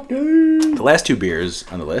 Prop Day. The last 2 beers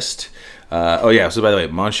on the list. So by the way,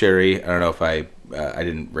 Mon Sherry, I don't know if I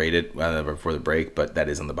didn't rate it before the break, but that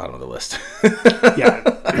is on the bottom of the list. Yeah.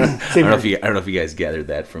 I don't know if you guys gathered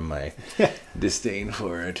that from my disdain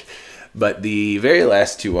for it. But the very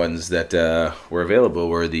last 2 ones that were available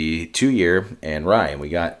were the 2-year and rye, and we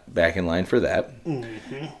got back in line for that.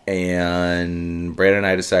 Mm-hmm. And Brandon and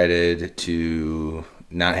I decided to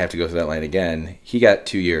not have to go through that line again. He got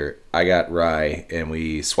 2-year, I got rye, and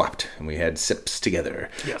we swapped, and we had sips together.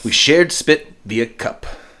 Yes. We shared spit via cup.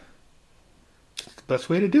 Best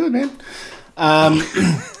way to do it, man.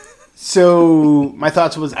 So my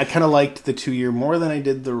thoughts was I kind of liked the 2-year more than I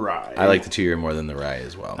did the rye. I like the 2-year more than the rye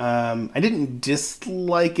as well. I didn't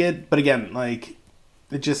dislike it, but again, like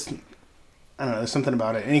it just I don't know. There's something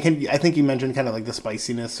about it, and I think you mentioned kind of like the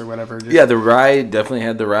spiciness or whatever. Yeah, the rye definitely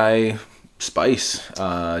had the rye spice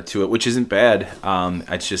to it, which isn't bad.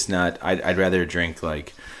 It's just not. I'd rather drink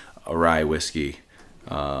like a rye whiskey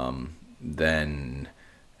than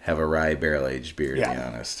have a rye barrel aged beer. To be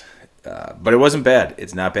honest. But it wasn't bad.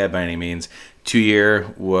 It's not bad by any means.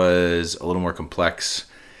 2-year was a little more complex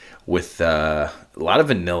with a lot of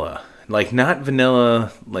vanilla. Like, not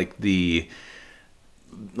vanilla like a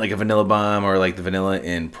vanilla bomb or like the vanilla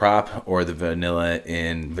in Prop or the vanilla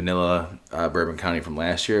in Vanilla Bourbon County from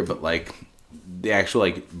last year, but like the actual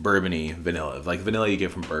like bourbony vanilla, like vanilla you get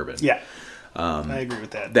from bourbon. Yeah. I agree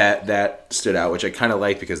with that. That stood out, which I kind of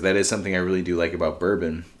like because that is something I really do like about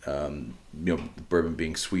bourbon. Bourbon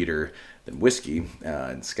being sweeter than whiskey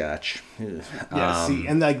and Scotch. Yeah, see,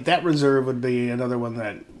 and like that reserve would be another one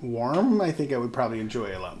that warm. I think I would probably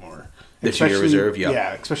enjoy a lot more. The 2-year reserve, yeah.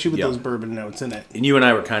 Yeah, especially with those bourbon notes in it. And you and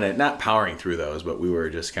I were kind of not powering through those, but we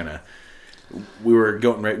were just kind of we were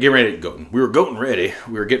getting ready. We were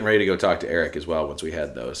getting ready to go talk to Eric as well once we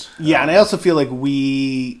had those. Yeah, and I also feel like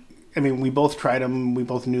we both tried them. We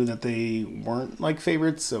both knew that they weren't like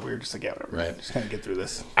favorites, so we were just like, yeah, whatever. Right. Just kind of get through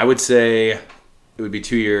this. I would say it would be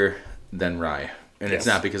 2-year, then rye. And Yes. it's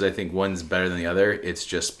not because I think one's better than the other. It's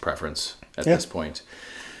just preference at Yeah. this point.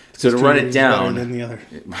 So to run it down, than the other.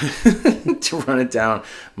 to run it down,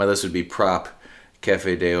 my list would be Prop,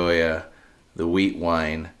 Cafe de Olla, the wheat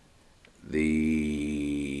wine,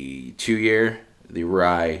 the 2-year, the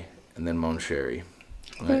rye, and then Moncherry.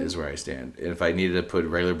 That is where I stand. And if I needed to put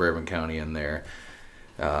regular Bourbon County in there,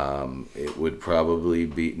 it would probably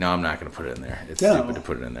be... No, I'm not going to put it in there. It's stupid to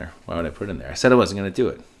put it in there. Why would I put it in there? I said I wasn't going to do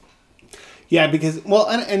it. Yeah, because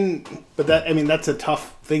but that's a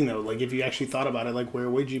tough thing though. Like if you actually thought about it, like where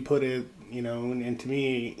would you put it? And to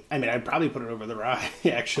me, I'd probably put it over the rye.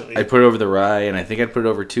 Actually, I'd put it over the rye, and I think I'd put it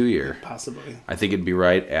over 2-year. Possibly. I think it'd be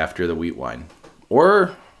right after the wheat wine,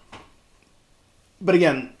 or. But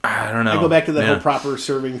again, I don't know. I go back to the whole proper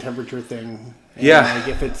serving temperature thing. And Yeah. Like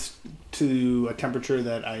if it's to a temperature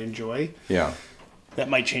that I enjoy, Yeah. that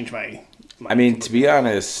might change my. To be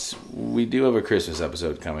honest, we do have a Christmas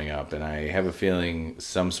episode coming up, and I have a feeling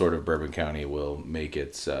some sort of Bourbon County will make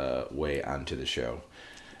its way onto the show.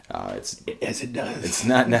 As it does. It's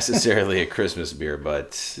not necessarily a Christmas beer,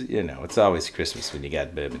 but, it's always Christmas when you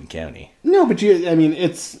got Bourbon County. No, but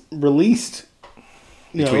it's released,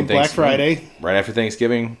 Between Black Friday. Right after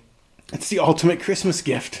Thanksgiving. It's the ultimate Christmas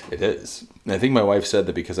gift. It is. And I think my wife said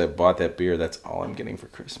that because I bought that beer, that's all I'm getting for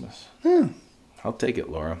Christmas. I'll take it,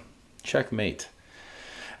 Laura. Checkmate.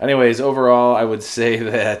 Anyways, overall, I would say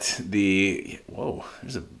that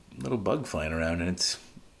there's a little bug flying around, and it's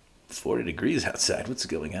 40 degrees outside. What's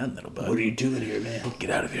going on, little bug? What are you doing here, man? Get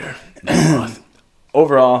out of here.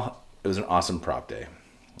 Overall, it was an awesome prop day.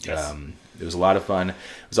 Yes. It was a lot of fun. It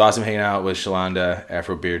was awesome hanging out with Shalonda,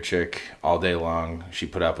 Afro Beer Chick, all day long. She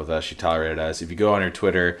put up with us. She tolerated us. If you go on her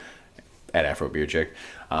Twitter, at Afro Beer Chick,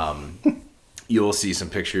 you'll see some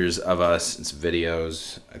pictures of us and some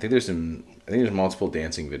videos. I think there's multiple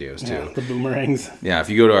dancing videos too. Yeah, the boomerangs. Yeah, if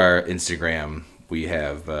you go to our Instagram, we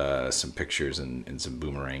have some pictures and some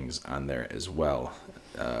boomerangs on there as well.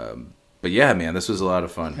 But yeah, man, this was a lot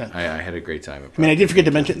of fun. Yeah. I had a great time. I did forget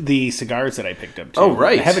to mention the cigars that I picked up too. Oh,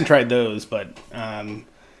 right. I haven't tried those, but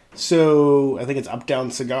so I think it's Up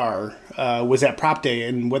Down Cigar was at Prop Day,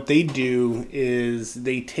 and what they do is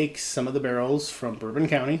they take some of the barrels from Bourbon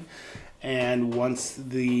County, and once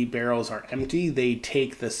the barrels are empty, they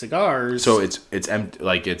take the cigars. So it's empty,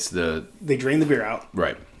 like it's the... They drain the beer out.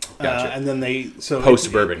 Right. Gotcha. And then they...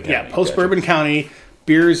 Post-Bourbon County. Yeah, post-Bourbon County,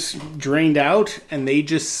 beer's drained out, and they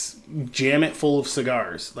just jam it full of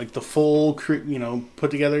cigars. Like the full,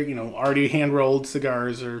 put together, already hand-rolled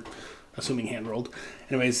cigars, or assuming hand-rolled.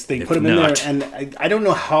 Anyways, they put them in there, and I don't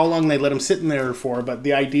know how long they let them sit in there for, but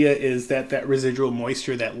the idea is that residual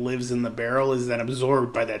moisture that lives in the barrel is then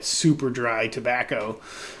absorbed by that super dry tobacco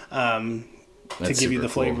to give you the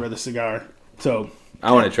flavor of the cigar. So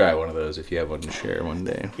I want to try one of those if you have one to share one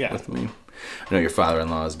day with me. I know your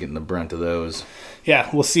father-in-law is getting the brunt of those. Yeah,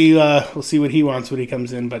 we'll see what he wants when he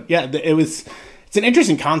comes in. But yeah, it's an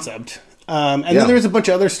interesting concept. Then there was a bunch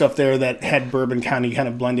of other stuff there that had Bourbon County kind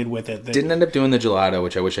of blended with it. Didn't end up doing the gelato,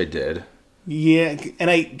 which I wish I did. Yeah,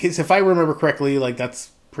 and because if I remember correctly, like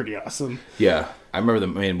that's pretty awesome. Yeah, I remember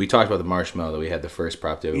we talked about the marshmallow that we had the first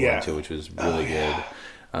prop day we went to, which was really good.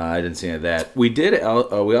 I didn't see any of that. We did.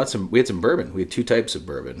 We had some bourbon. We had 2 types of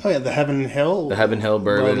bourbon. Oh yeah, the Heaven Hill. The Heaven Hill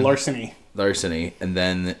bourbon. The Larceny, and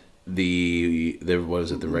then the what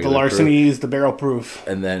is it? The regular. The Larceny is the barrel proof.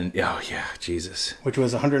 And then Jesus. Which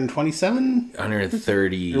was 127.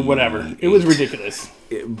 130 or whatever. It was ridiculous.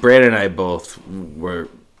 Brad and I both were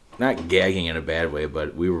not gagging in a bad way,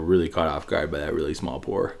 but we were really caught off guard by that really small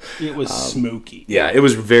pour. It was smoky. Yeah, it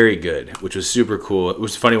was very good, which was super cool. It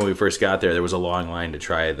was funny when we first got there. There was a long line to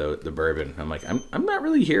try the bourbon. I'm like, I'm not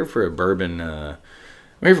really here for a bourbon. I'm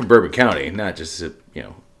here for Bourbon County, not just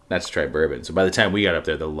not to try bourbon. So by the time we got up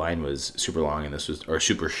there, the line was super long, and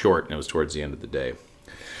super short, and it was towards the end of the day.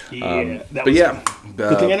 Yeah,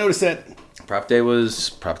 good thing I noticed that. Prop day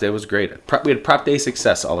was great. We had prop day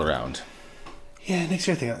success all around. Yeah, next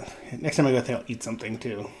time I go there, I'll eat something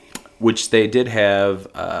too. Which they did have.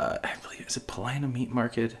 I believe is it Paulina Meat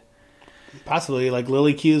Market. Possibly, like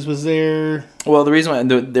Lily Q's was there. Well, the reason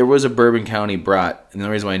why there was a Bourbon County brat, and the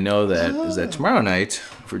reason why I know that is that tomorrow night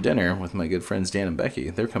for dinner with my good friends Dan and Becky,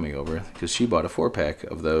 they're coming over because she bought a 4-pack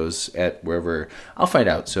of those at wherever. I'll find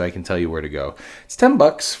out so I can tell you where to go. It's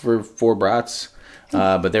 $10 for 4 brats,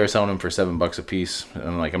 but they were selling them for $7 a piece. And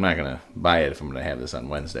I'm like, I'm not gonna buy it if I'm gonna have this on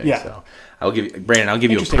Wednesday. Yeah. So I'll give you, Brandon. I'll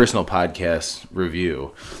give you a personal podcast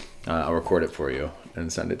review. I'll record it for you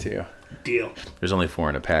and send it to you. Deal. There's only 4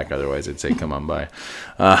 in a pack, otherwise I'd say come on by.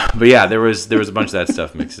 But yeah, there was a bunch of that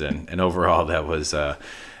stuff mixed in, and overall that was it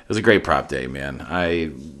was a great prop day, man.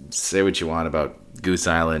 I say what you want about Goose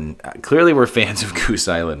Island. Clearly, we're fans of Goose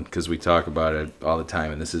Island because we talk about it all the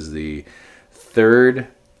time, and this is the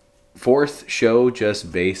fourth show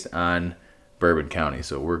just based on Bourbon County,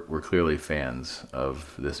 so we're clearly fans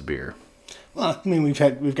of this beer. Well, I mean,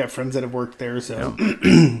 we've got friends that have worked there, so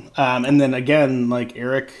and then again, like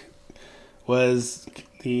Eric was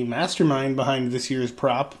the mastermind behind this year's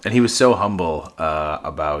prop. And he was so humble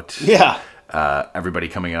about everybody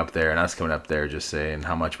coming up there and us coming up there just saying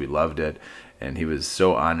how much we loved it. And he was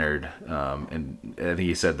so honored. And I think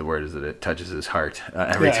he said the word is that it touches his heart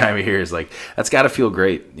every time he hears, like, that's got to feel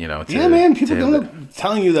great, you know. Man, people don't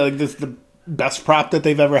telling you that like, this is the best prop that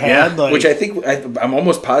they've ever had. Yeah, like, which I think, I'm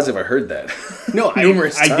almost positive I heard that. No,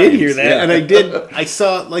 numerous times. I did hear that. And I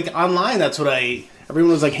saw, like, online, that's what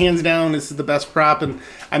everyone was like, hands down, this is the best prop. And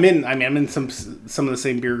I'm in some of the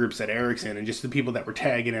same beer groups that Eric's in, and just the people that were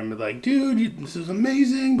tagging him were like, dude, this is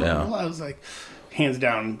amazing. Yeah. I was like, hands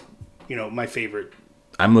down, my favorite.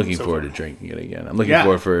 I'm looking forward to drinking it again. I'm looking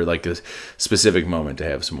forward for like a specific moment to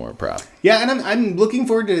have some more prop. Yeah, and I'm looking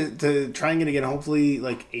forward to trying it again. Hopefully,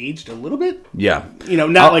 like aged a little bit. Yeah,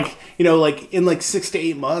 not like in like 6 to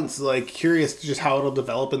 8 months. Like curious just how it'll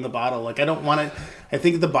develop in the bottle. Like I don't want it. I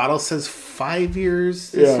think the bottle says 5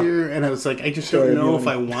 years this year, and I was like, I just don't know if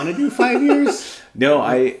I want to do 5 years. No,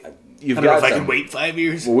 I don't know if I could wait 5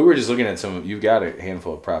 years. Well, we were just looking at some. You've got a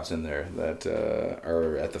handful of props in there that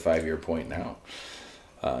are at the 5-year point now.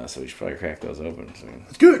 So we should probably crack those open soon.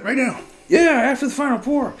 Let's do it right now. Yeah, after the final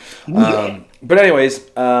pour. But anyways,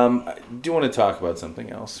 I do want to talk about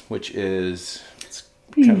something else, which is it's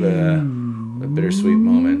kind of a bittersweet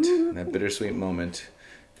moment. And that bittersweet moment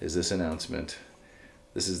is this announcement.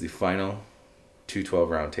 This is the final 212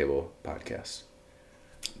 Roundtable podcast.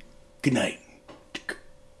 Good night.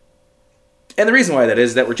 And the reason why that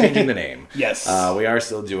is that we're changing the name. Yes. We are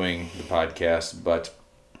still doing the podcast, but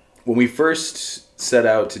when we first set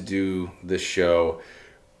out to do this show,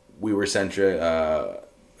 we were centric. I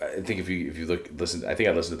think if you listen, I think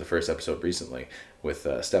I listened to the first episode recently with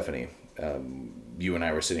Stephanie. You and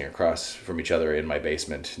I were sitting across from each other in my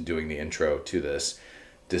basement doing the intro to this,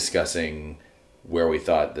 discussing where we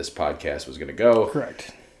thought this podcast was going to go.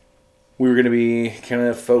 Correct. We were going to be kind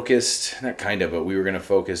of focused, but we were going to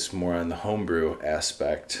focus more on the homebrew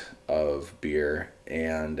aspect of beer.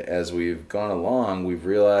 And as we've gone along, we've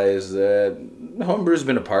realized that homebrew's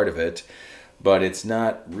been a part of it, but it's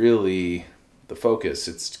not really the focus.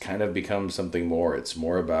 It's kind of become something more. It's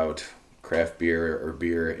more about craft beer or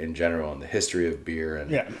beer in general and the history of beer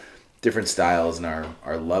and different styles and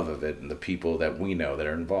our love of it and the people that we know that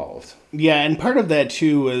are involved. Yeah, and part of that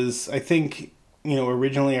too was, I think,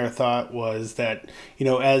 originally our thought was that,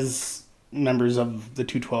 as members of the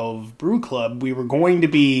 212 Brew Club, we were going to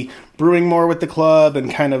be brewing more with the club and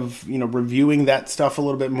kind of, reviewing that stuff a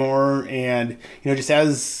little bit more. And, just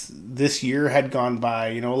as this year had gone by,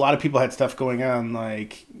 a lot of people had stuff going on,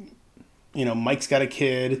 like, Mike's got a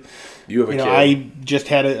kid. You have a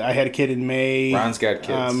kid. I had a kid in May. Ron's got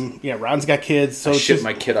kids. Ron's got kids. So I shipped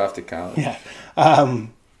my kid off to college. Yeah.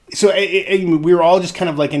 So we were all just kind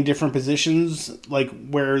of like in different positions, like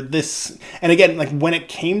where this, and again, like when it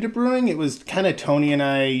came to brewing, it was kind of Tony and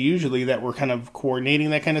I usually that were kind of coordinating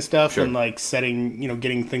that kind of stuff and like setting,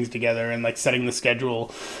 getting things together and like setting the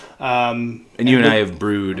schedule. And you and I have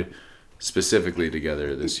brewed specifically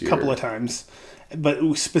together this year. A couple of times.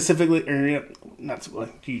 But specifically, not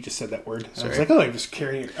you just said that word. Sorry. I was like, oh, I'm just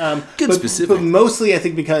carrying it. Specific. But mostly, I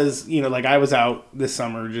think because like I was out this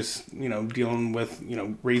summer, just dealing with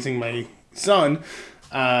raising my son.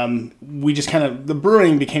 We just kind of the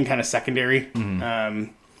brewing became kind of secondary.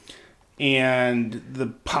 Mm-hmm. And the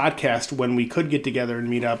podcast, when we could get together and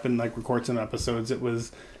meet up and like record some episodes, it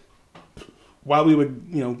was while we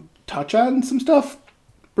would touch on some stuff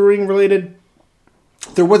brewing related.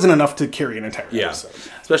 There wasn't enough to carry an entire episode.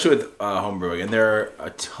 Especially with homebrewing. And there are a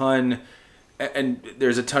ton, and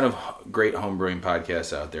there's a ton of great homebrewing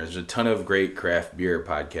podcasts out there. There's a ton of great craft beer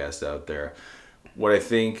podcasts out there. What I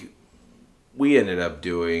think we ended up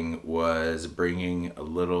doing was bringing a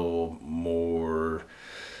little more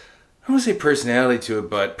I don't want to say personality to it,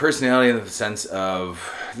 but personality in the sense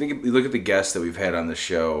of, I think if you look at the guests that we've had on the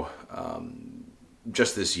show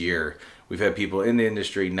just this year, we've had people in the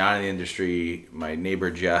industry, not in the industry, my neighbor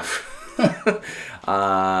Jeff,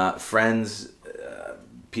 friends,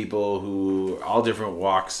 people who are all different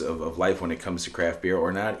walks of life when it comes to craft beer,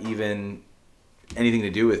 or not even anything to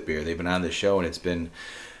do with beer. They've been on the show, and it's been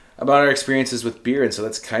about our experiences with beer, and so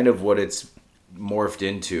that's kind of what it's morphed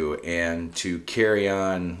into. And to carry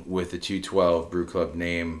on with the 212 Brew Club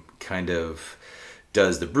name kind of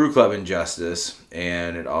does the Brew Club injustice,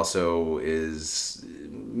 and it also is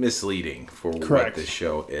misleading for what this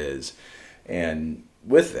show is. And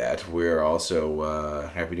with that, we're also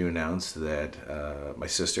happy to announce that my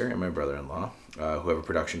sister and my brother-in-law, who have a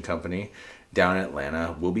production company down in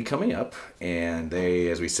Atlanta, will be coming up. And they,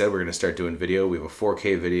 as we said, we're going to start doing video. We have a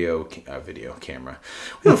 4K video camera.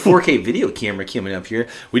 We have a 4K video camera coming up here.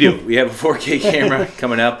 We do. We have a 4K camera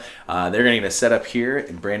coming up. They're going to set up here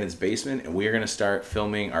in Brandon's basement, and we are going to start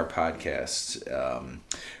filming our podcast,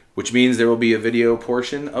 which means there will be a video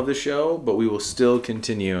portion of the show, but we will still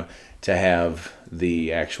continue to have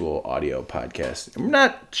the actual audio podcast. I'm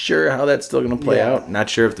not sure how that's still going to play out. Not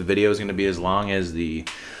sure if the video is going to be as long as the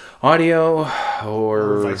audio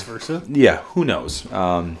or vice versa. Yeah, who knows?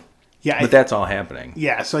 But that's all happening.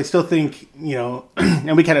 Yeah, so I still think,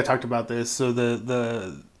 and we kind of talked about this, so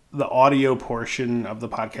the audio portion of the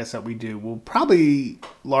podcast that we do will probably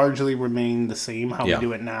largely remain the same how we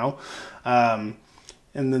do it now.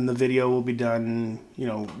 And then the video will be done,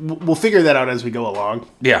 we'll figure that out as we go along.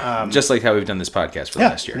 Yeah, just like how we've done this podcast for the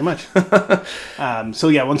last year. Pretty much. So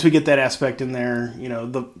yeah, once we get that aspect in there,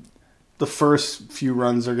 the first few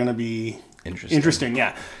runs are going to be interesting,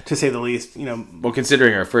 yeah, to say the least. Well,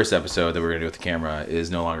 considering our first episode that we're going to do with the camera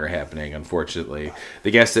is no longer happening, unfortunately.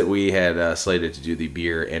 The guest that we had slated to do the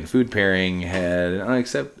beer and food pairing had an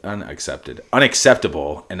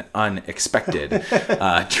unacceptable and unexpected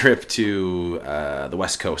trip to the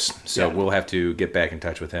West Coast. So we'll have to get back in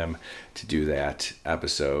touch with him to do that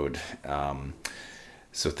episode.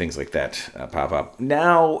 So things like that pop up.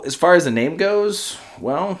 Now, as far as the name goes,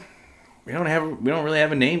 well, we don't really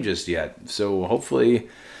have a name just yet. So hopefully,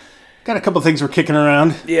 got a couple things we're kicking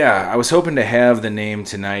around. Yeah, I was hoping to have the name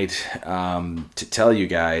tonight to tell you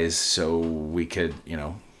guys so we could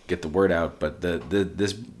get the word out. But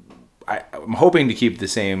I'm hoping to keep the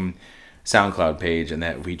same SoundCloud page, and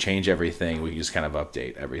that if we change everything, we can just kind of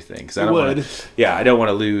update everything. Because I don't want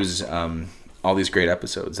to lose all these great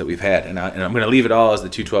episodes that we've had, and I'm going to leave it all as the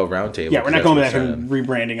 212 Roundtable. Yeah, we're not going back and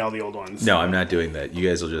rebranding all the old ones. No, I'm not doing that. You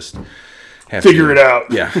guys will just have figure it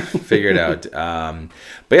out. Yeah, figure it out.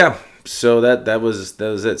 But yeah, so that was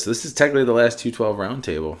it. So this is technically the last 212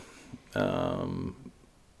 Roundtable.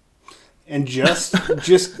 And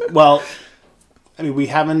well, I mean, we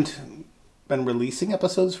haven't been releasing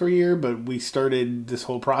episodes for a year, but we started this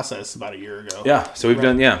whole process about a year ago. Yeah, so we've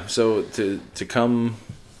done. Yeah, so to come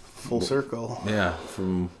full circle.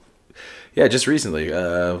 Yeah, just recently.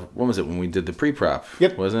 When was it when we did the pre-prop?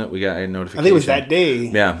 Yep. Wasn't it? We got a notification. I think it was that day.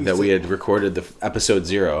 Yeah, that we had recorded the episode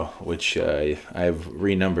 0, which I've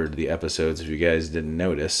renumbered the episodes if you guys didn't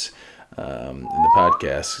notice in the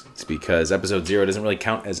podcast. It's because episode 0 doesn't really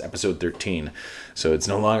count as episode 13. So it's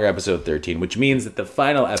no longer episode 13, which means that the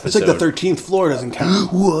final episode... It's like the 13th floor doesn't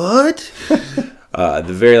count. What? The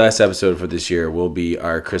very last episode for this year will be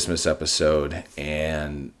our Christmas episode,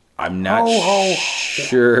 and I'm not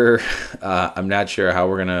sure. I'm not sure how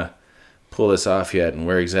we're gonna pull this off yet, and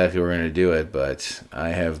where exactly we're gonna do it. But I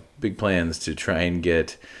have big plans to try and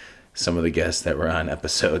get some of the guests that were on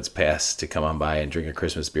episodes past to come on by and drink a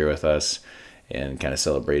Christmas beer with us, and kind of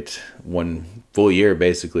celebrate 1 full year,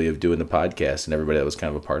 basically, of doing the podcast and everybody that was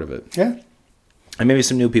kind of a part of it. Yeah, and maybe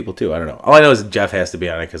some new people too. I don't know. All I know is Jeff has to be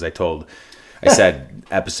on it because I said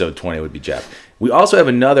episode 20 would be Jeff. We also have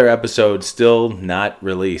another episode still not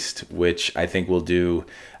released, which I think we'll do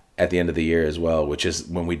at the end of the year as well, which is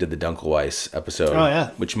when we did the Dunkelweiss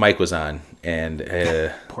episode, which Mike was on. And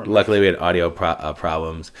luckily we had audio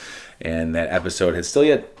problems, and that episode has still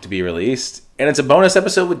yet to be released. And it's a bonus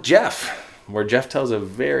episode with Jeff, where Jeff tells a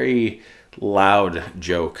very loud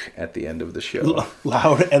joke at the end of the show.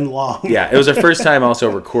 Loud and long. Yeah, it was our first time also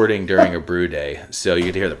recording during a brew day. So you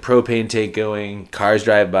get to hear the propane tank going, cars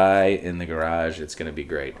drive by in the garage. It's going to be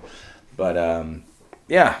great. But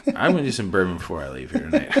yeah, I'm going to do some bourbon before I leave here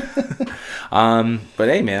tonight. But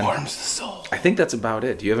hey, man. Warms the soul. I think that's about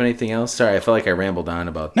it. Do you have anything else? Sorry, I felt like I rambled on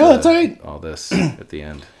about that's all right. All this at the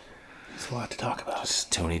end. There's a lot to talk about. Just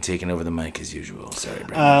Tony taking over the mic as usual. Sorry,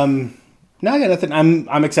 Brandon. No, I got nothing.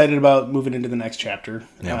 I'm excited about moving into the next chapter.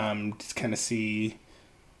 Yeah. Just kind of see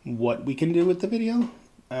what we can do with the video.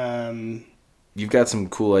 You've got some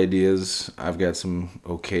cool ideas. I've got some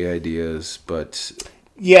okay ideas, but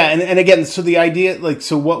yeah, and again, so the idea, like,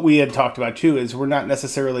 so what we had talked about too is we're not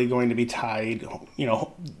necessarily going to be tied. You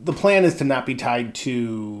know, the plan is to not be tied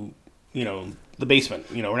to, you know, the basement.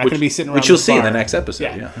 You know, we're not going to be sitting around. Which you'll this see bar. in the next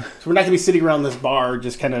episode. Yeah. So we're not going to be sitting around this bar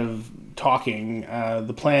just kind of talking.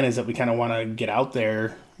 The plan is that we kind of want to get out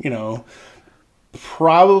there. You know.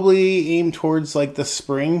 Probably aim towards like the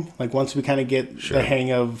spring, like once we kind of get the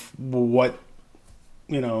hang of what,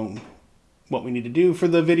 you know, what we need to do for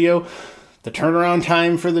the video, the turnaround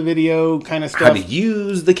time for the video kind of stuff. How to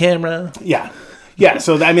use the camera. Yeah.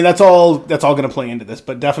 So I mean, that's all going to play into this,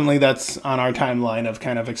 but definitely that's on our timeline of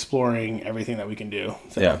kind of exploring everything that we can do.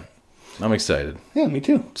 So, yeah. I'm excited. Yeah, me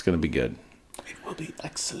too. It's going to be good. It will be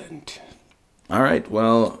excellent. All right.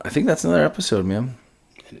 Well, I think that's another episode, man.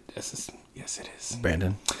 Yes, it is.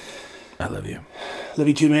 Brandon, I love you. Love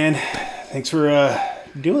you too, man. Thanks for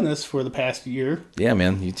doing this for the past year. Yeah,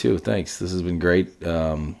 man. You too. Thanks. This has been great.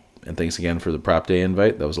 And thanks again for the Prop Day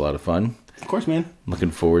invite. That was a lot of fun. Of course, man. I'm looking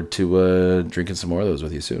forward to drinking some more of those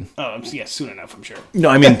with you soon. Yeah, soon enough, I'm sure. No,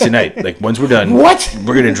 I mean tonight. Like, once we're done. What?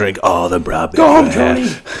 We're going to drink all the Prop Day. Go home, Tony.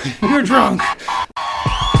 You're drunk.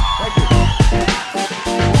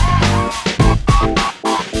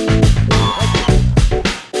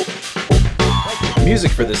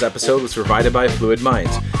 Music for this episode was provided by Fluid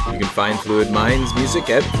Minds. You can find Fluid Minds music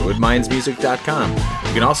at fluidmindsmusic.com.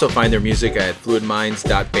 You can also find their music at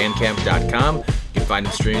fluidminds.bandcamp.com. You can find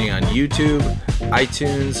them streaming on YouTube,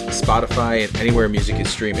 iTunes, Spotify, and anywhere music is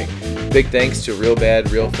streaming. Big thanks to Real Bad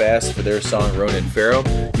Real Fast for their song Ronan Farrow.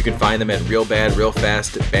 You can find them at Real Bad Real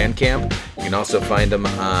Fast at Bandcamp. You can also find them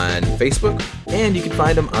on Facebook, and you can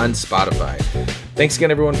find them on Spotify. Thanks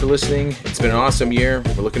again, everyone, for listening. It's been an awesome year.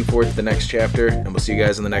 We're looking forward to the next chapter, and we'll see you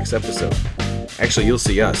guys in the next episode. Actually, you'll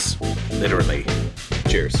see us. Literally.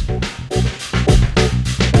 Cheers.